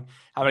lying?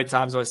 How many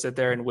times do I sit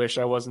there and wish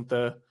I wasn't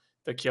the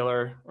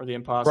killer or the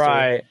imposter?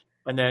 Right.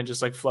 And then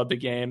just like flood the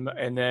game.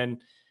 And then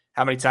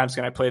how many times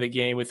can I play the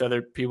game with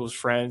other people's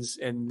friends?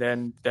 And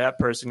then that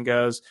person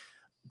goes,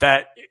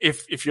 that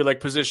if you're like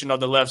positioned on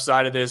the left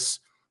side of this,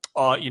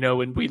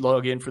 when we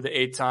log in for the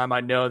 8th time, I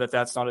know that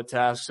that's not a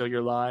task, so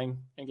you're lying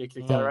and get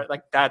kicked out, right?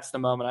 Like, that's the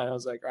moment I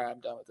was like, all right,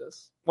 I'm done with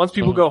this. Once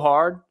people go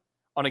hard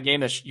on a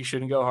game that you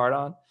shouldn't go hard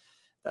on,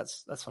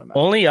 that's what I'm at.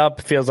 Only Up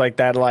feels like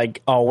that,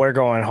 like, oh, we're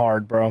going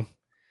hard, bro.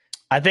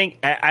 I think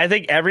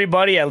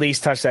everybody at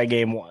least touched that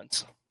game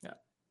once. Yeah.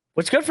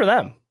 Which is good for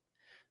them.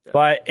 Yeah.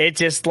 But it's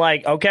just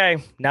like, okay,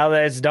 now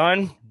that it's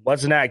done,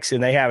 what's next?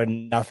 And they have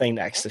nothing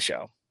next to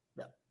show.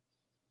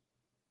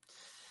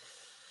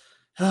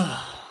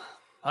 Yeah.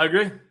 I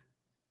agree.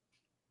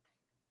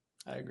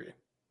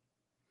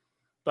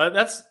 But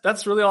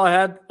that's really all I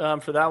had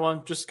for that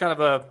one. Just kind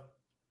of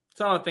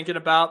something I'm thinking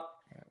about.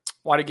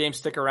 Why do games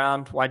stick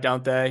around? Why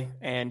don't they?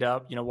 And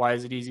why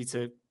is it easy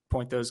to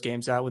point those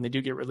games out when they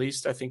do get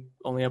released? I think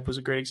Only Up was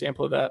a great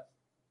example of that.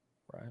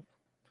 Right.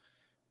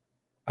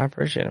 I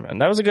appreciate it, man.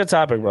 That was a good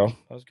topic, bro. That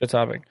was a good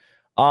topic.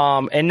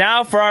 And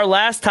now for our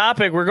last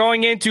topic, we're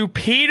going into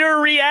Peter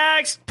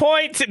Reacts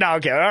points. No,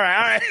 okay. All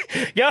right.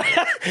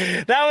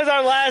 That was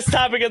our last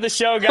topic of the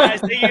show,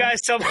 guys. Thank you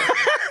guys so much.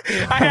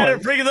 I had to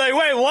freaking like,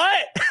 wait,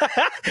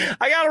 what?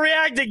 I got to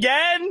react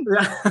again?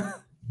 Yeah.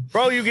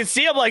 Bro, you can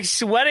see I'm like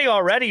sweating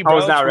already, bro. I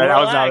was not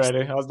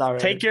ready.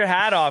 Take your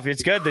hat off.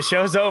 It's good. The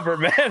show's over,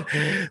 man.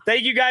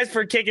 Thank you guys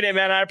for kicking it,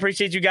 man. I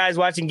appreciate you guys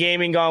watching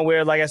Gaming Gone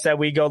Weird. Like I said,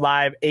 we go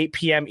live 8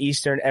 p.m.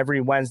 Eastern every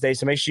Wednesday.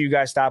 So make sure you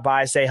guys stop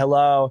by, say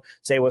hello,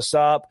 say what's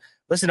up.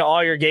 Listen to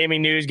all your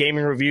gaming news,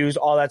 gaming reviews,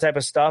 all that type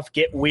of stuff.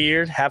 Get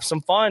weird. Have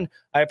some fun.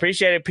 I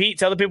appreciate it. Pete,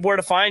 tell the people where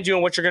to find you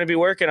and what you're going to be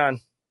working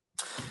on.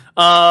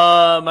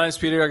 My name's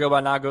Peter. I go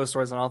by Not Ghost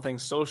Stories on all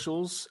things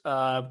socials.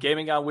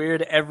 Gaming Got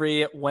Weird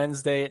every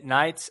Wednesday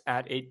night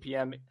at 8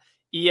 p.m.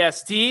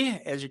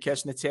 EST. As you're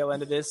catching the tail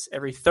end of this,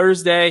 every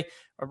Thursday,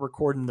 I'm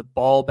recording the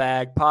Ball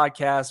Bag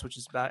podcast, which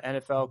is about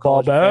NFL,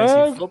 college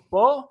fantasy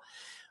football.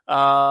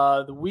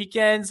 The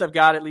weekends, I've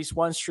got at least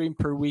one stream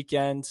per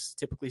weekend,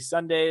 typically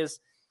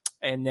Sundays.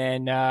 And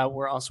then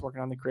we're also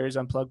working on the Creators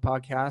Unplugged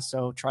podcast.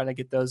 So trying to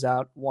get those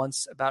out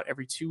once about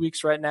every 2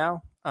 weeks right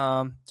now,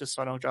 just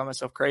so I don't drive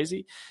myself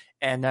crazy.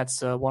 And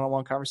that's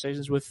one-on-one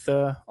conversations with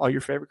all your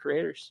favorite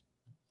creators.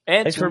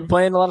 And thanks for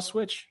playing a lot of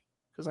Switch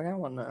because I got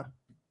one now.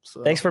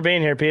 So. Thanks for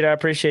being here, Peter. I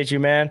appreciate you,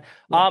 man.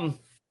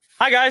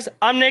 Hi guys,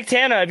 I'm Nick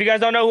Tana. If you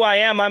guys don't know who I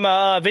am, I'm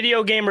a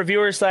video game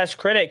reviewer /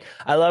 critic.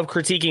 I love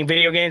critiquing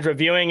video games,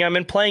 reviewing them,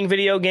 and playing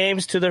video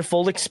games to their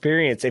full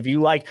experience. If you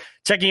like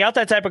checking out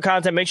that type of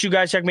content, make sure you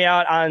guys check me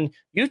out on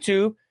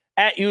YouTube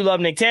at You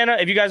Love Nick Tana.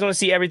 If you guys want to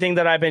see everything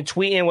that I've been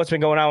tweeting, what's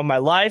been going on with my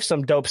life,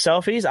 some dope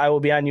selfies, I will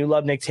be on You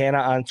Love Nick Tana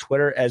on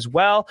Twitter as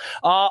well.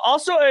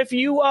 Also, if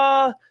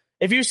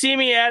you see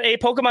me at a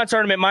Pokemon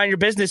tournament, mind your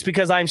business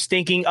because I'm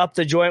stinking up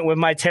the joint with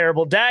my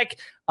terrible deck.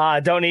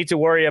 Don't need to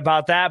worry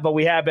about that, but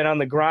we have been on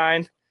the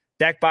grind.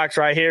 Deck box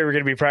right here. We're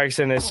going to be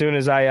practicing as soon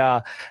as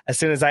I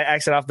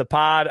exit off the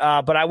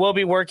pod. But I will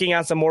be working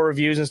on some more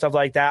reviews and stuff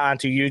like that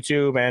onto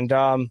YouTube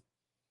and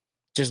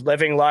just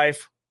living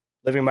life,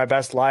 living my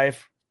best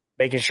life,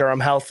 making sure I'm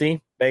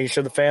healthy, making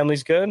sure the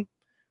family's good.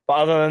 But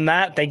other than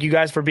that, thank you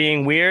guys for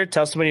being weird.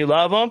 Tell someone you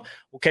love them.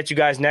 We'll catch you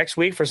guys next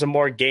week for some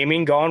more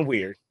gaming gone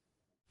weird.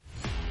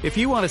 If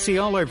you want to see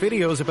all our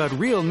videos about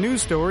real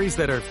news stories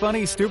that are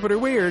funny, stupid, or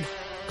weird,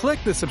 click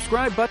the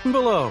subscribe button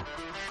below.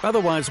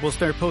 Otherwise, we'll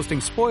start posting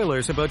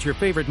spoilers about your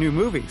favorite new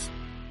movies.